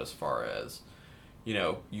talking about as far as,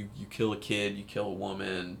 you kill a kid, you kill a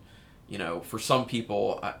woman. For some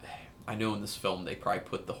people, I know in this film they probably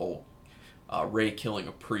put the whole Ray killing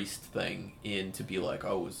a priest thing in to be like,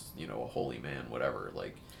 oh, it was, a holy man, whatever.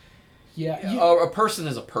 Like, a person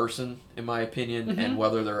is a person, in my opinion, and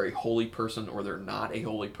whether they're a holy person or they're not a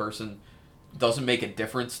holy person doesn't make a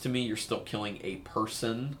difference to me. You're still killing a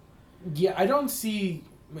person. Yeah, I don't see,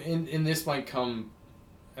 and this might come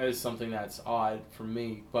as something that's odd for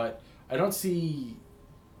me, but I don't see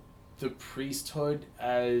the priesthood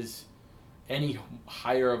as any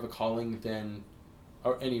higher of a calling than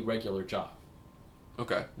or any regular job.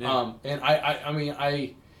 Okay. Yeah. And I mean,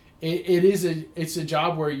 it's a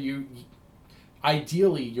job where you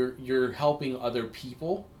ideally you're helping other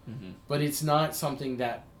people, but it's not something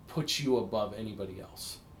that puts you above anybody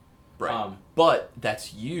else. Right. But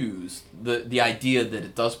that's used, the idea that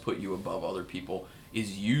it does put you above other people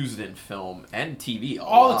is used in film and TV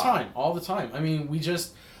all the time. I mean, we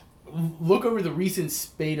just look over the recent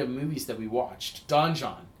spate of movies that we watched. Don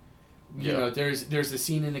John. There's a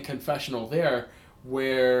scene in the confessional there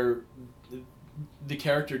where the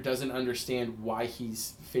character doesn't understand why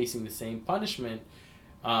he's facing the same punishment,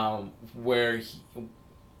 where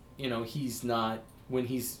he's not, when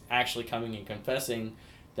he's actually coming and confessing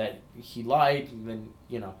that he lied, and then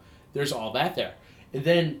there's all that there. And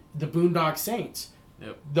then the Boondock Saints.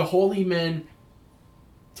 Yep. The holy men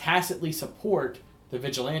tacitly support the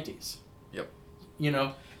vigilantes. Yep.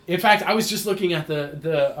 In fact, I was just looking at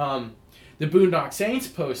the Boondock Saints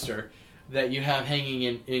poster that you have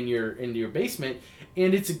hanging in your basement,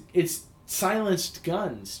 and it's silenced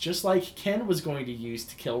guns, just like Ken was going to use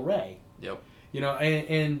to kill Ray. Yep.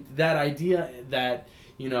 And that idea that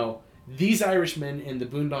these Irishmen in the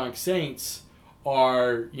Boondock Saints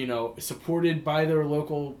are supported by their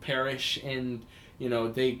local parish, and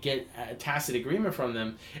they get a tacit agreement from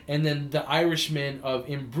them, and then the Irishmen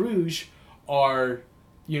in Bruges are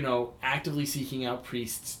actively seeking out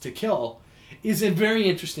priests to kill, is a very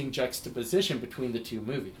interesting juxtaposition between the two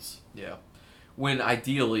movies. Yeah, when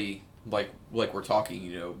ideally, like we're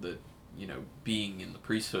talking, that being in the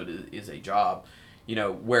priesthood is a job,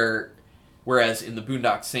 whereas in the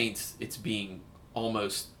Boondock Saints it's being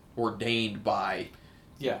almost ordained by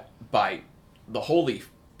the holy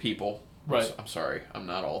people. Right. I'm sorry, I'm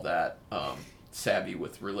not all that savvy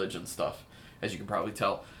with religion stuff, as you can probably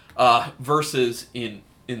tell. Versus in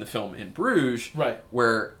the film in Bruges, right,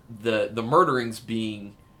 where the murdering's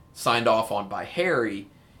being signed off on by Harry.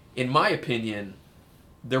 In my opinion,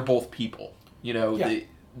 they're both people. The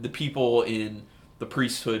people in the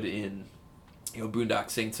priesthood in Boondock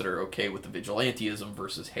Saints that are okay with the vigilantism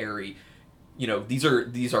versus Harry. These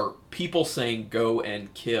are people saying go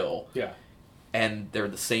and kill. Yeah. And they're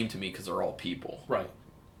the same to me because they're all people. Right.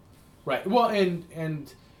 Well,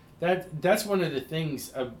 and that's one of the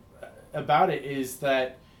things about it is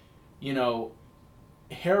that,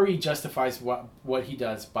 Harry justifies what he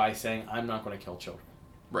does by saying, "I'm not going to kill children."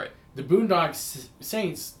 Right. The Boondock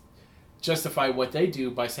Saints justify what they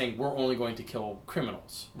do by saying, "We're only going to kill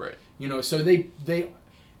criminals." Right. So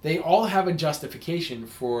they all have a justification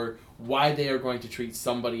for why they are going to treat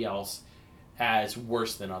somebody else as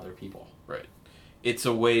worse than other people. Right. It's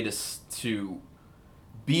a way to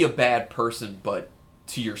be a bad person, but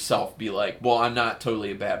to yourself be like, well, I'm not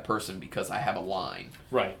totally a bad person because I have a line.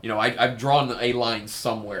 Right. I've drawn a line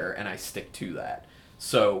somewhere and I stick to that.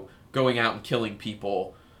 So going out and killing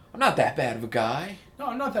people, I'm not that bad of a guy. No,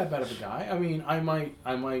 I'm not that bad of a guy. I mean, I might,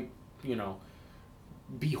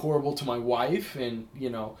 be horrible to my wife and,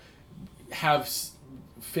 have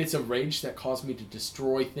fits of rage that cause me to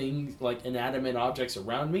destroy things like inanimate objects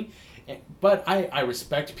around me. But I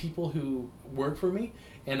respect people who work for me,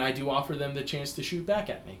 and I do offer them the chance to shoot back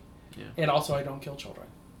at me. Yeah. And also, I don't kill children.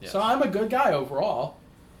 Yes. So I'm a good guy overall.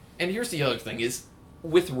 And here's the other thing is,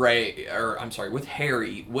 with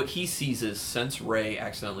Harry, what he sees is since Ray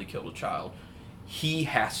accidentally killed a child, he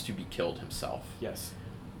has to be killed himself. Yes.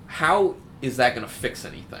 How is that going to fix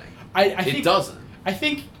anything? I think, it doesn't. I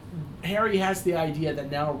think Harry has the idea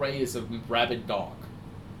that now Ray is a rabid dog.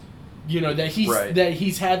 That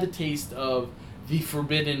he's had the taste of the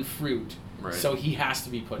forbidden fruit, right. So he has to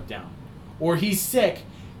be put down. Or he's sick,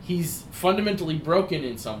 he's fundamentally broken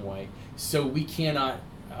in some way, so we cannot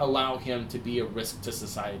allow him to be a risk to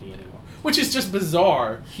society anymore. Which is just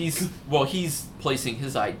bizarre. He's placing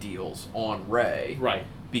his ideals on Ray. Right.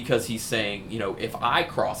 Because he's saying, if I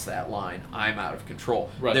cross that line, I'm out of control.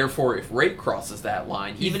 Right. Therefore, if Ray crosses that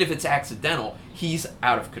line, even if it's accidental, he's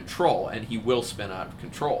out of control, and he will spin out of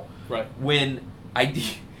control. Right.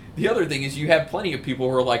 The other thing is you have plenty of people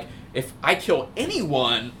who are like, if I kill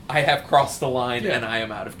anyone, I have crossed the line, and I am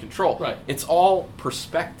out of control. Right. It's all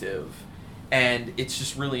perspective, and it's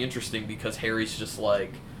just really interesting because Harry's just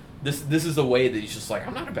like, this is a way that he's just like,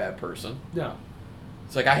 I'm not a bad person. No.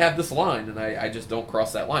 It's like, I have this line, and I just don't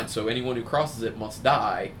cross that line. So anyone who crosses it must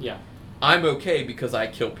die. Yeah. I'm okay because I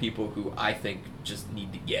kill people who I think just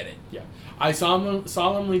need to get it. Yeah. I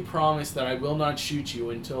solemnly promise that I will not shoot you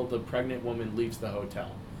until the pregnant woman leaves the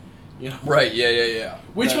hotel. Right, yeah.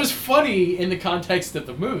 Which was funny in the context of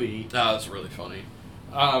the movie. Oh, that's really funny.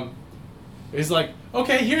 It's like,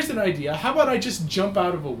 okay, here's an idea. How about I just jump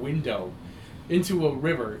out of a window into a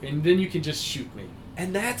river, and then you can just shoot me?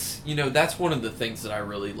 And that's one of the things that I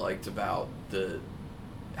really liked about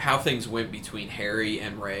how things went between Harry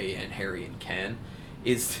and Ray and Harry and Ken,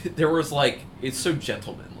 is there was it's so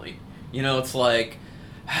gentlemanly. It's like,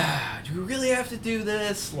 do we really have to do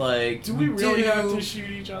this? Like, do we really have to shoot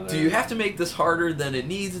each other? Do you have to make this harder than it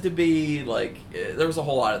needs to be? Like, there was a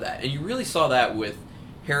whole lot of that. And you really saw that with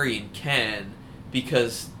Harry and Ken,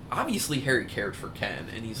 because obviously Harry cared for Ken,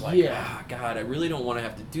 and he's like, God, I really don't want to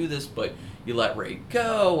have to do this, but you let Ray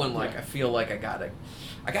go, and I feel like I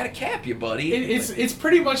gotta cap you, buddy. It's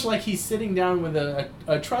pretty much like he's sitting down with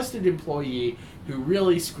a trusted employee who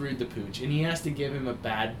really screwed the pooch, and he has to give him a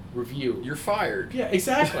bad review. You're fired. Yeah,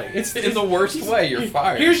 exactly. It's in the worst way. You're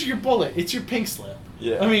fired. Here's your bullet. It's your pink slip.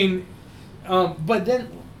 Yeah. I mean, but then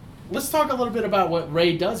let's talk a little bit about what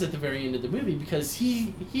Ray does at the very end of the movie, because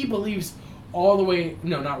he believes all the way.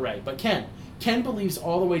 No, not Ray, but Ken. Ken believes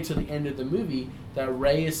all the way to the end of the movie that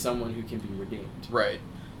Ray is someone who can be redeemed. Right.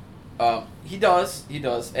 He does,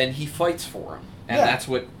 and he fights for him, and that's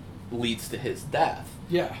what leads to his death.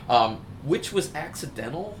 Yeah. Which was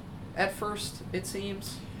accidental at first, it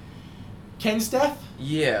seems. Ken's death?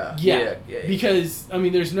 Yeah. Because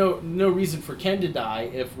there's no reason for Ken to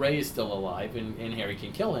die if Ray is still alive and Harry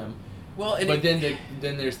can kill him. Well, then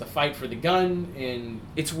there's the fight for the gun, and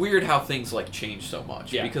it's weird how things change so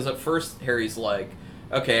much. Yeah. Because at first Harry's like,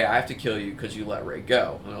 okay, I have to kill you because you let Ray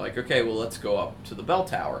go. And they're like, okay, well, let's go up to the bell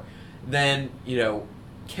tower. Then,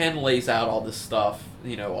 Ken lays out all this stuff,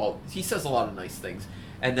 he says a lot of nice things.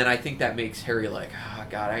 And then I think that makes Harry like,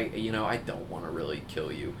 God, I don't want to really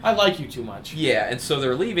kill you. I like you too much. Yeah, and so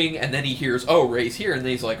they're leaving, and then he hears, oh, Ray's here, and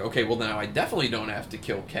then he's like, okay, well, now I definitely don't have to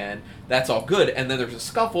kill Ken. That's all good. And then there's a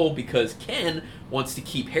scuffle because Ken wants to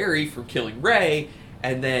keep Harry from killing Ray,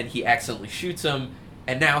 and then he accidentally shoots him,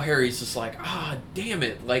 and now Harry's just like, damn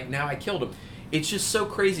it, now I killed him. It's just so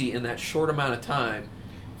crazy in that short amount of time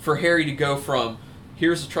for Harry to go from,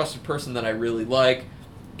 here's a trusted person that I really like,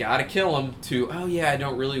 gotta kill him, to, oh yeah, I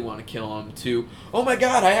don't really want to kill him, to, oh my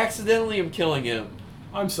God, I accidentally am killing him.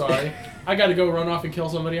 I'm sorry. I gotta go run off and kill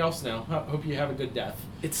somebody else now. Hope you have a good death.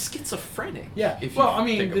 It's schizophrenic. Yeah. If you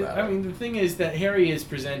think about it. The thing is that Harry is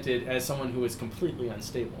presented as someone who is completely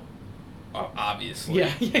unstable. Obviously.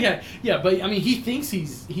 Yeah. But I mean, he thinks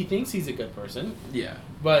he's a good person. Yeah.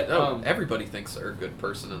 But everybody thinks they're a good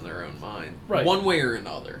person in their own mind, right? One way or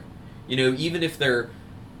another. You know, even if they're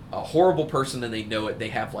a horrible person and they know it, they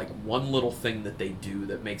have like one little thing that they do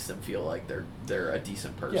that makes them feel like they're a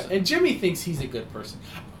decent person. Yeah, and Jimmy thinks he's a good person,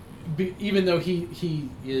 even though he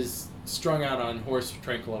is strung out on horse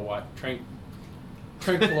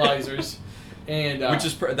tranquilizers, and which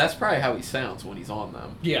is that's probably how he sounds when he's on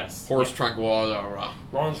them. Yes, horse tranquilizer.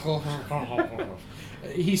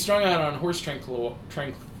 He's strung out on horse tranquilizer.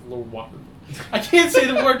 I can't say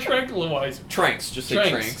the word tranquilizer. Tranks, just say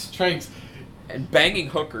tranks. Tranks. And banging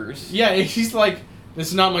hookers. Yeah, he's like, this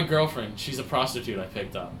is not my girlfriend. She's a prostitute I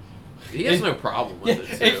picked up. He has no problem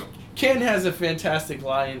with it, too. Ken has a fantastic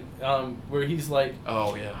line where he's like,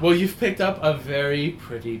 "Oh yeah, well, you've picked up a very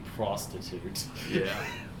pretty prostitute." Yeah,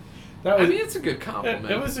 I mean, it's a good compliment.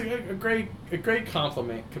 It was a great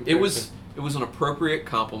compliment. It was an appropriate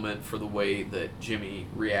compliment for the way that Jimmy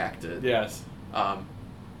reacted. Yes.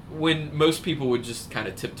 When most people would just kind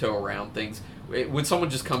of tiptoe around things, when someone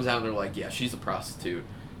just comes out and they're like, "Yeah, she's a prostitute,"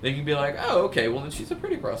 then you can be like, "Oh, okay, well then she's a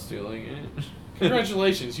pretty prostitute." Like,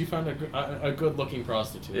 congratulations, you found a good-looking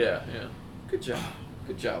prostitute. Yeah. Good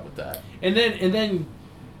job with that. And then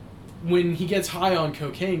when he gets high on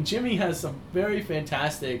cocaine, Jimmy has some very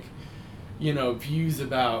fantastic, views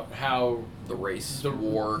about how the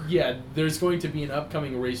war. Yeah, there's going to be an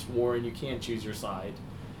upcoming race war, and you can't choose your side.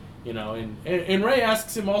 And Ray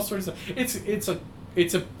asks him all sorts of.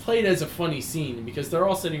 It's played as a funny scene because they're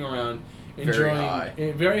all sitting around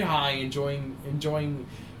enjoying very high, enjoying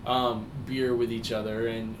beer with each other,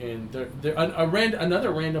 and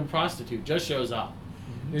another random prostitute just shows up.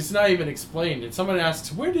 Mm-hmm. It's not even explained, and someone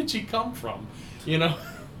asks, "Where did she come from?"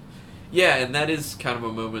 Yeah, and that is kind of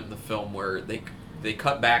a moment in the film where they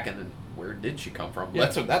cut back and then, where did she come from? Yeah.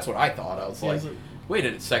 That's what I thought. I was like, wait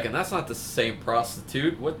a second, that's not the same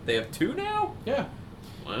prostitute. What, they have two now? Yeah.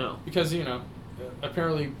 Wow. Because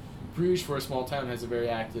apparently Bruges, for a small town, has a very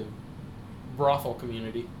active brothel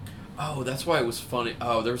community. Oh, that's why it was funny.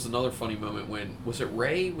 Oh, there was another funny moment when, was it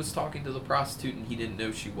Ray was talking to the prostitute and he didn't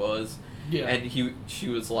know she was? Yeah. And she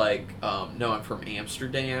was like, no, I'm from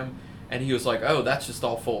Amsterdam. And he was like, oh, that's just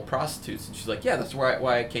all full of prostitutes. And she's like, yeah, that's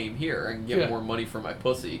why I came here and get more money for my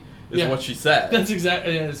pussy, is what she said. That's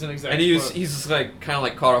exactly, it's an exact And he's just like, kind of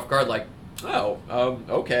like caught off guard, like, oh,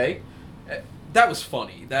 okay. That was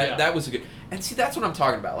funny. That was a good... And see, that's what I'm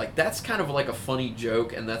talking about. Like, that's kind of like a funny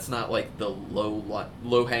joke, and that's not like the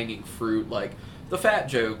low-hanging fruit, like the fat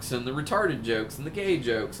jokes and the retarded jokes and the gay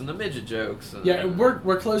jokes and the midget jokes. And,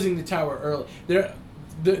 we're closing the tower early.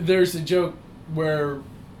 There's a joke where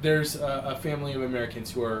there's a family of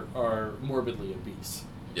Americans who are morbidly obese.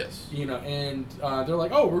 Yes. And they're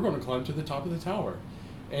like, oh, we're going to climb to the top of the tower.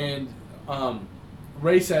 And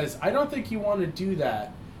Ray says, I don't think you want to do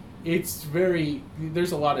that.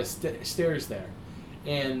 There's a lot of stairs there.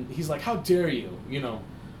 And he's like, how dare you, Well,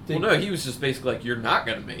 no, he was just basically like, you're not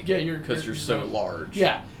going to make it because you're so large.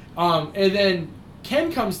 Yeah. And then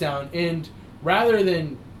Ken comes down, and rather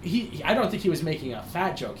than... I don't think he was making a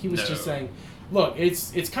fat joke. He was just saying, look,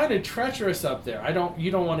 it's kind of treacherous up there.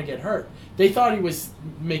 You don't want to get hurt. They thought he was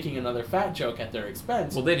making another fat joke at their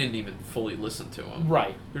expense. Well, they didn't even fully listen to him.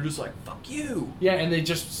 Right. They're just like, fuck you. Yeah, and they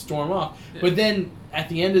just storm off. Yeah. But then, at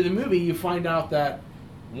the end of the movie, you find out that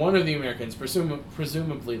one of the Americans,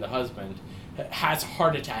 presumably the husband, has a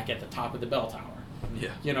heart attack at the top of the bell tower.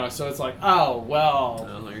 Yeah. So it's like, oh, well...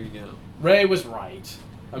 Oh, there you go. Ray was right.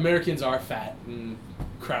 Americans are fat and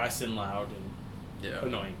crass and loud and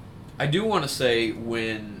annoying. I do want to say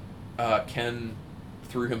when Ken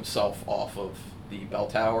threw himself off of the bell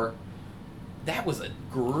tower, that was a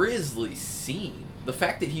grisly scene. The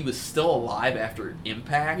fact that he was still alive after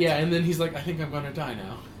impact. Yeah, and then he's like, I think I'm going to die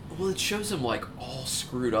now. Well, it shows him, like, all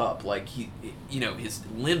screwed up. Like, his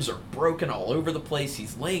limbs are broken all over the place.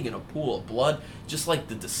 He's laying in a pool of blood. Just, like,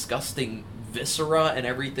 the disgusting viscera and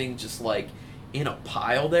everything just, like, in a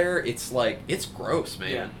pile there. It's, like, it's gross,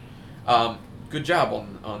 man. Yeah. Good job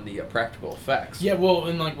on the practical effects. Yeah, well,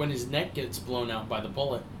 and, like, when his neck gets blown out by the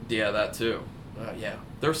bullet. Yeah, that, too. Yeah.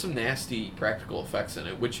 There's some nasty practical effects in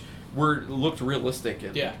it, which looked realistic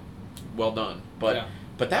and well done.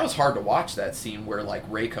 But that was hard to watch, that scene where, like,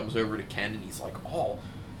 Ray comes over to Ken and he's, like, all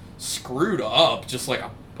screwed up, just like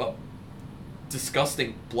a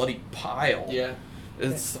disgusting bloody pile. Yeah.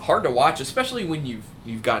 It's hard to watch, especially when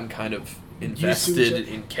you've gotten kind of invested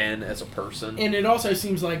in Ken as a person. And it also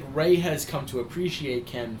seems like Ray has come to appreciate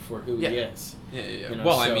Ken for who he is. Yeah.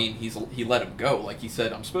 I mean, he let him go. Like, he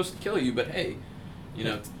said, I'm supposed to kill you, but hey,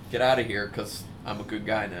 get out of here because I'm a good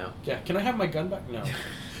guy now. Yeah, can I have my gun back? No.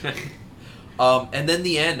 And then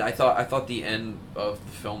the end, I thought the end of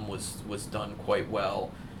the film was done quite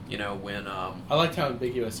well. You know, when I liked how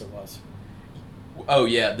ambiguous it was. oh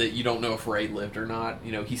yeah, that you don't know if Ray lived or not.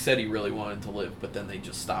 You know, he said he really wanted to live, but then they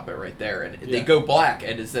just stop it right there, and they go black.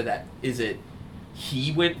 And is it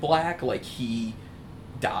he went black, like he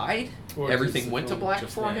died? Or Everything went to black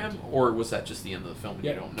for him, or was that just the end of the film? And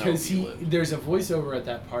yeah, you don't know because if he lived? there's a voiceover at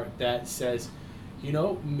that part that says, you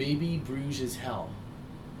know, maybe Bruges is hell,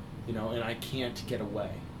 you know, and I can't get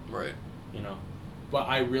away, Right. you know, but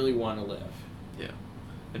I really want to live. Yeah.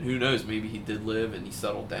 And who knows, maybe he did live and he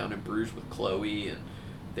settled down in Bruges with Chloe and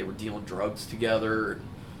they were dealing drugs together and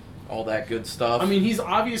all that good stuff. I mean, he's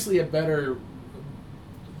obviously a better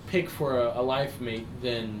pick for a life mate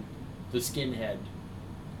than the skinhead,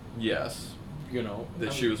 yes. you know.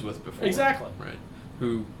 That she was with before. Exactly. Right.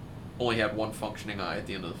 Who only had one functioning eye at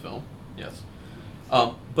the end of the film. Yes.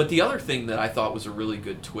 But the other thing that I thought was a really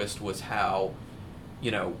good twist was how, you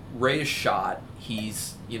know, Ray is shot.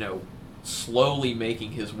 He's, you know, slowly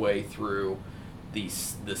making his way through the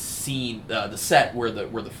scene, the set where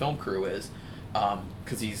the film crew is,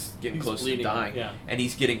 because he's getting close bleeding, to dying, yeah. and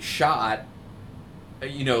he's getting shot.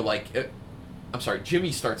 You know, like, I'm sorry,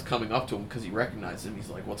 Jimmy starts coming up to him because he recognizes him. He's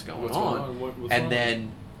like, "What's going on?" What's And wrong?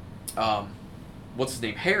 then, what's his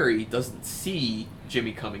name? Harry doesn't see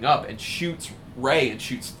Jimmy coming up and shoots Ray and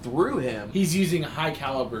shoots through him, He's using a high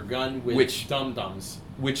caliber gun with Which- dum-dums.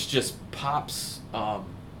 which just pops,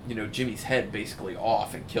 you know, Jimmy's head basically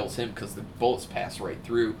off and kills him because the bullets pass right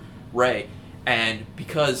through Ray. And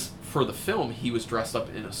because for the film he was dressed up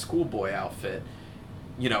in a schoolboy outfit,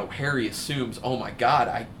 you know, Harry assumes, oh my God,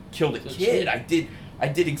 I killed a kid. I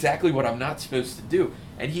did exactly what I'm not supposed to do.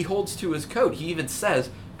 And he holds to his code. He even says,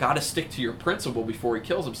 gotta stick to your principle before he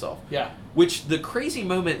kills himself. Yeah. Which the crazy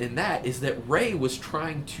moment in that is that Ray was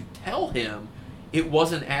trying to tell him it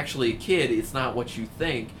wasn't actually a kid, it's not what you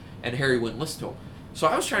think, and Harry wouldn't listen to him. So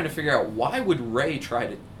I was trying to figure out, why would Ray try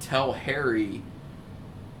to tell Harry,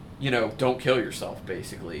 you know, don't kill yourself,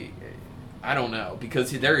 basically? I don't know,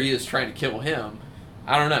 because there he is trying to kill him.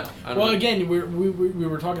 I don't know. Well, again, we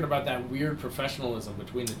were talking about that weird professionalism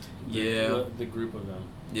between the group of them.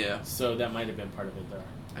 Yeah. So that might have been part of it there.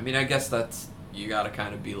 I mean, I guess that's, you gotta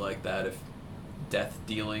kind of be like that if death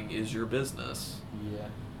dealing is your business. Yeah.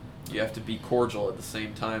 You have to be cordial at the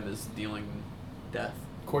same time as dealing death.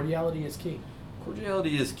 Cordiality is key.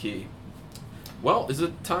 Cordiality is key. Well, is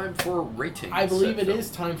it time for ratings? I believe it is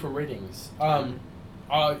time for ratings.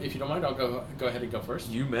 If you don't mind, I'll go ahead and go first.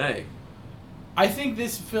 You may. I think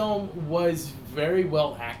this film was very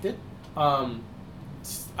well acted.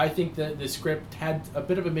 I think that the script had a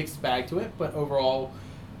bit of a mixed bag to it, but overall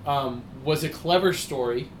was a clever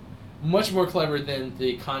story, much more clever than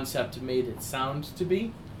the concept made it sound to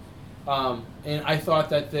be. And I thought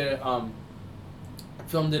that the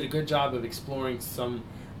film did a good job of exploring some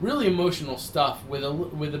really emotional stuff with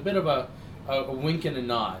a bit of a wink and a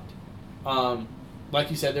nod. Like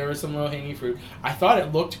you said, there was some low-hanging fruit. I thought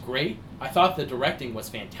it looked great. I thought the directing was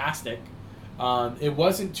fantastic. It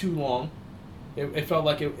wasn't too long. It felt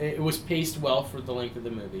like it was paced well for the length of the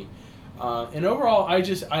movie. And overall,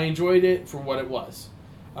 I enjoyed it for what it was.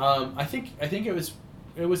 I think it was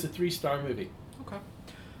a 3-star movie. Okay.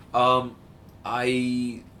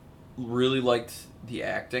 I really liked the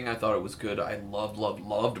acting. I thought it was good. I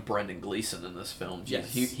loved Brendan Gleeson in this film.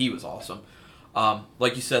 Yes. He was awesome.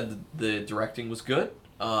 Like you said, the directing was good.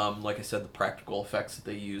 Like I said, the practical effects that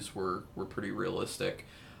they used were pretty realistic.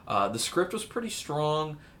 The script was pretty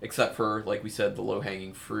strong, except for, like we said, the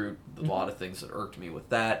low-hanging fruit. A lot of things that irked me with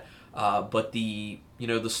that. But the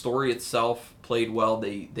story itself played well.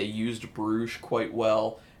 They used Bruges quite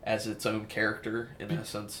well as its own character, in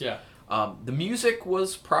essence. Yeah. The music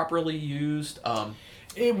was properly used.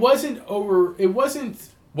 It wasn't overstated.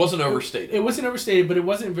 It wasn't overstated, but it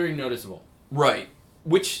wasn't very noticeable. Right.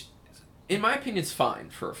 Which, in my opinion, is fine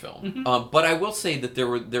for a film. But I will say that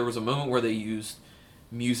there was a moment where they used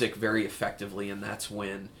music very effectively, and that's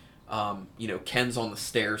when Ken's on the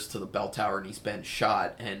stairs to the bell tower and he's been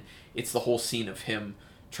shot, and it's the whole scene of him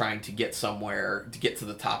trying to get somewhere to get to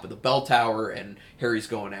the top of the bell tower, and Harry's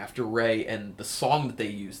going after Ray, and the song that they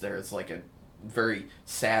use there is like a very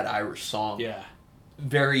sad Irish song. Yeah.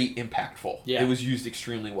 Very impactful. Yeah. It was used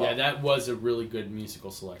extremely well. Yeah, that was a really good musical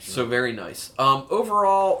selection. So very nice.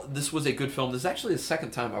 Overall, this was a good film. This is actually the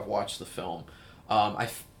second time I've watched the film. I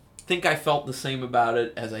think I felt the same about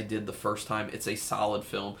it as I did the first time. It's a solid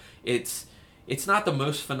film. It's not the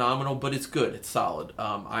most phenomenal, but it's good. It's solid.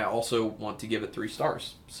 I also want to give it 3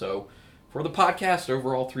 stars. So for the podcast,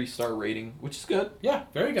 overall 3-star rating, which is good. Yeah,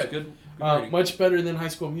 very good. It's good rating. Much better than High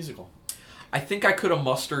School Musical. I think I could have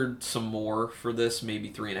mustered some more for this, maybe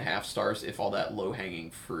 3.5 stars, if all that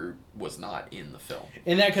low-hanging fruit was not in the film.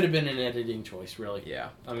 And that could have been an editing choice, really. Yeah,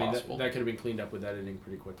 I mean, that could have been cleaned up with editing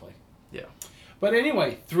pretty quickly. Yeah. But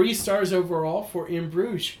anyway, 3 stars overall for In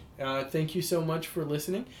Bruges. Thank you so much for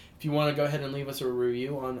listening. If you want to go ahead and leave us a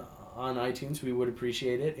review on iTunes, we would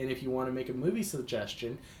appreciate it. And if you want to make a movie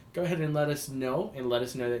suggestion, go ahead and let us know. And let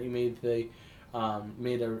us know that you made a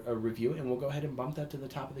review, and we'll go ahead and bump that to the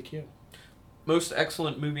top of the queue.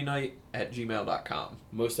 MostExcellentMovieNight@gmail.com.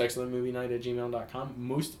 MostExcellentMovieNight@gmail.com.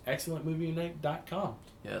 MostExcellentMovieNight.com.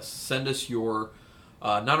 Yes, send us your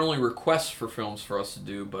not only requests for films for us to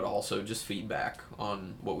do, but also just feedback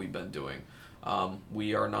on what we've been doing.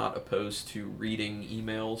 We are not opposed to reading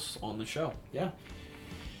emails on the show. Yeah.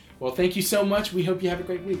 Well, thank you so much. We hope you have a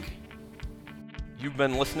great week. You've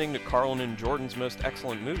been listening to Carlin and Jordan's Most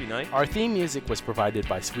Excellent Movie Night. Our theme music was provided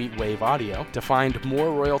by Sweet Wave Audio. To find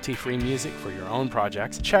more royalty-free music for your own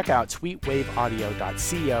projects, check out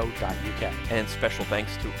sweetwaveaudio.co.uk. And special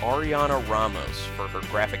thanks to Ariana Ramos for her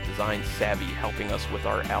graphic design savvy helping us with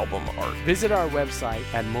our album art. Visit our website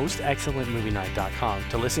at mostexcellentmovienight.com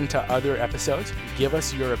to listen to other episodes, give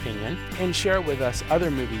us your opinion, and share with us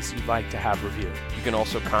other movies you'd like to have reviewed. You can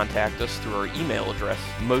also contact us through our email address,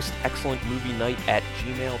 mostexcellentmovienight@gmail.com.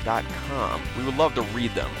 We would love to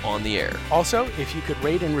read them on the air. Also, if you could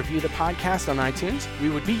rate and review the podcast on iTunes, we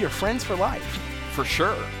would be your friends for life. For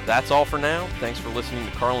sure. That's all for now. Thanks for listening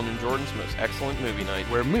to Carlin and Jordan's Most Excellent Movie Night,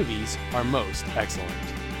 where movies are most excellent.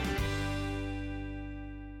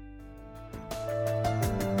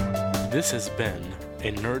 This has been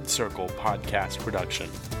a Nerd Circle podcast production.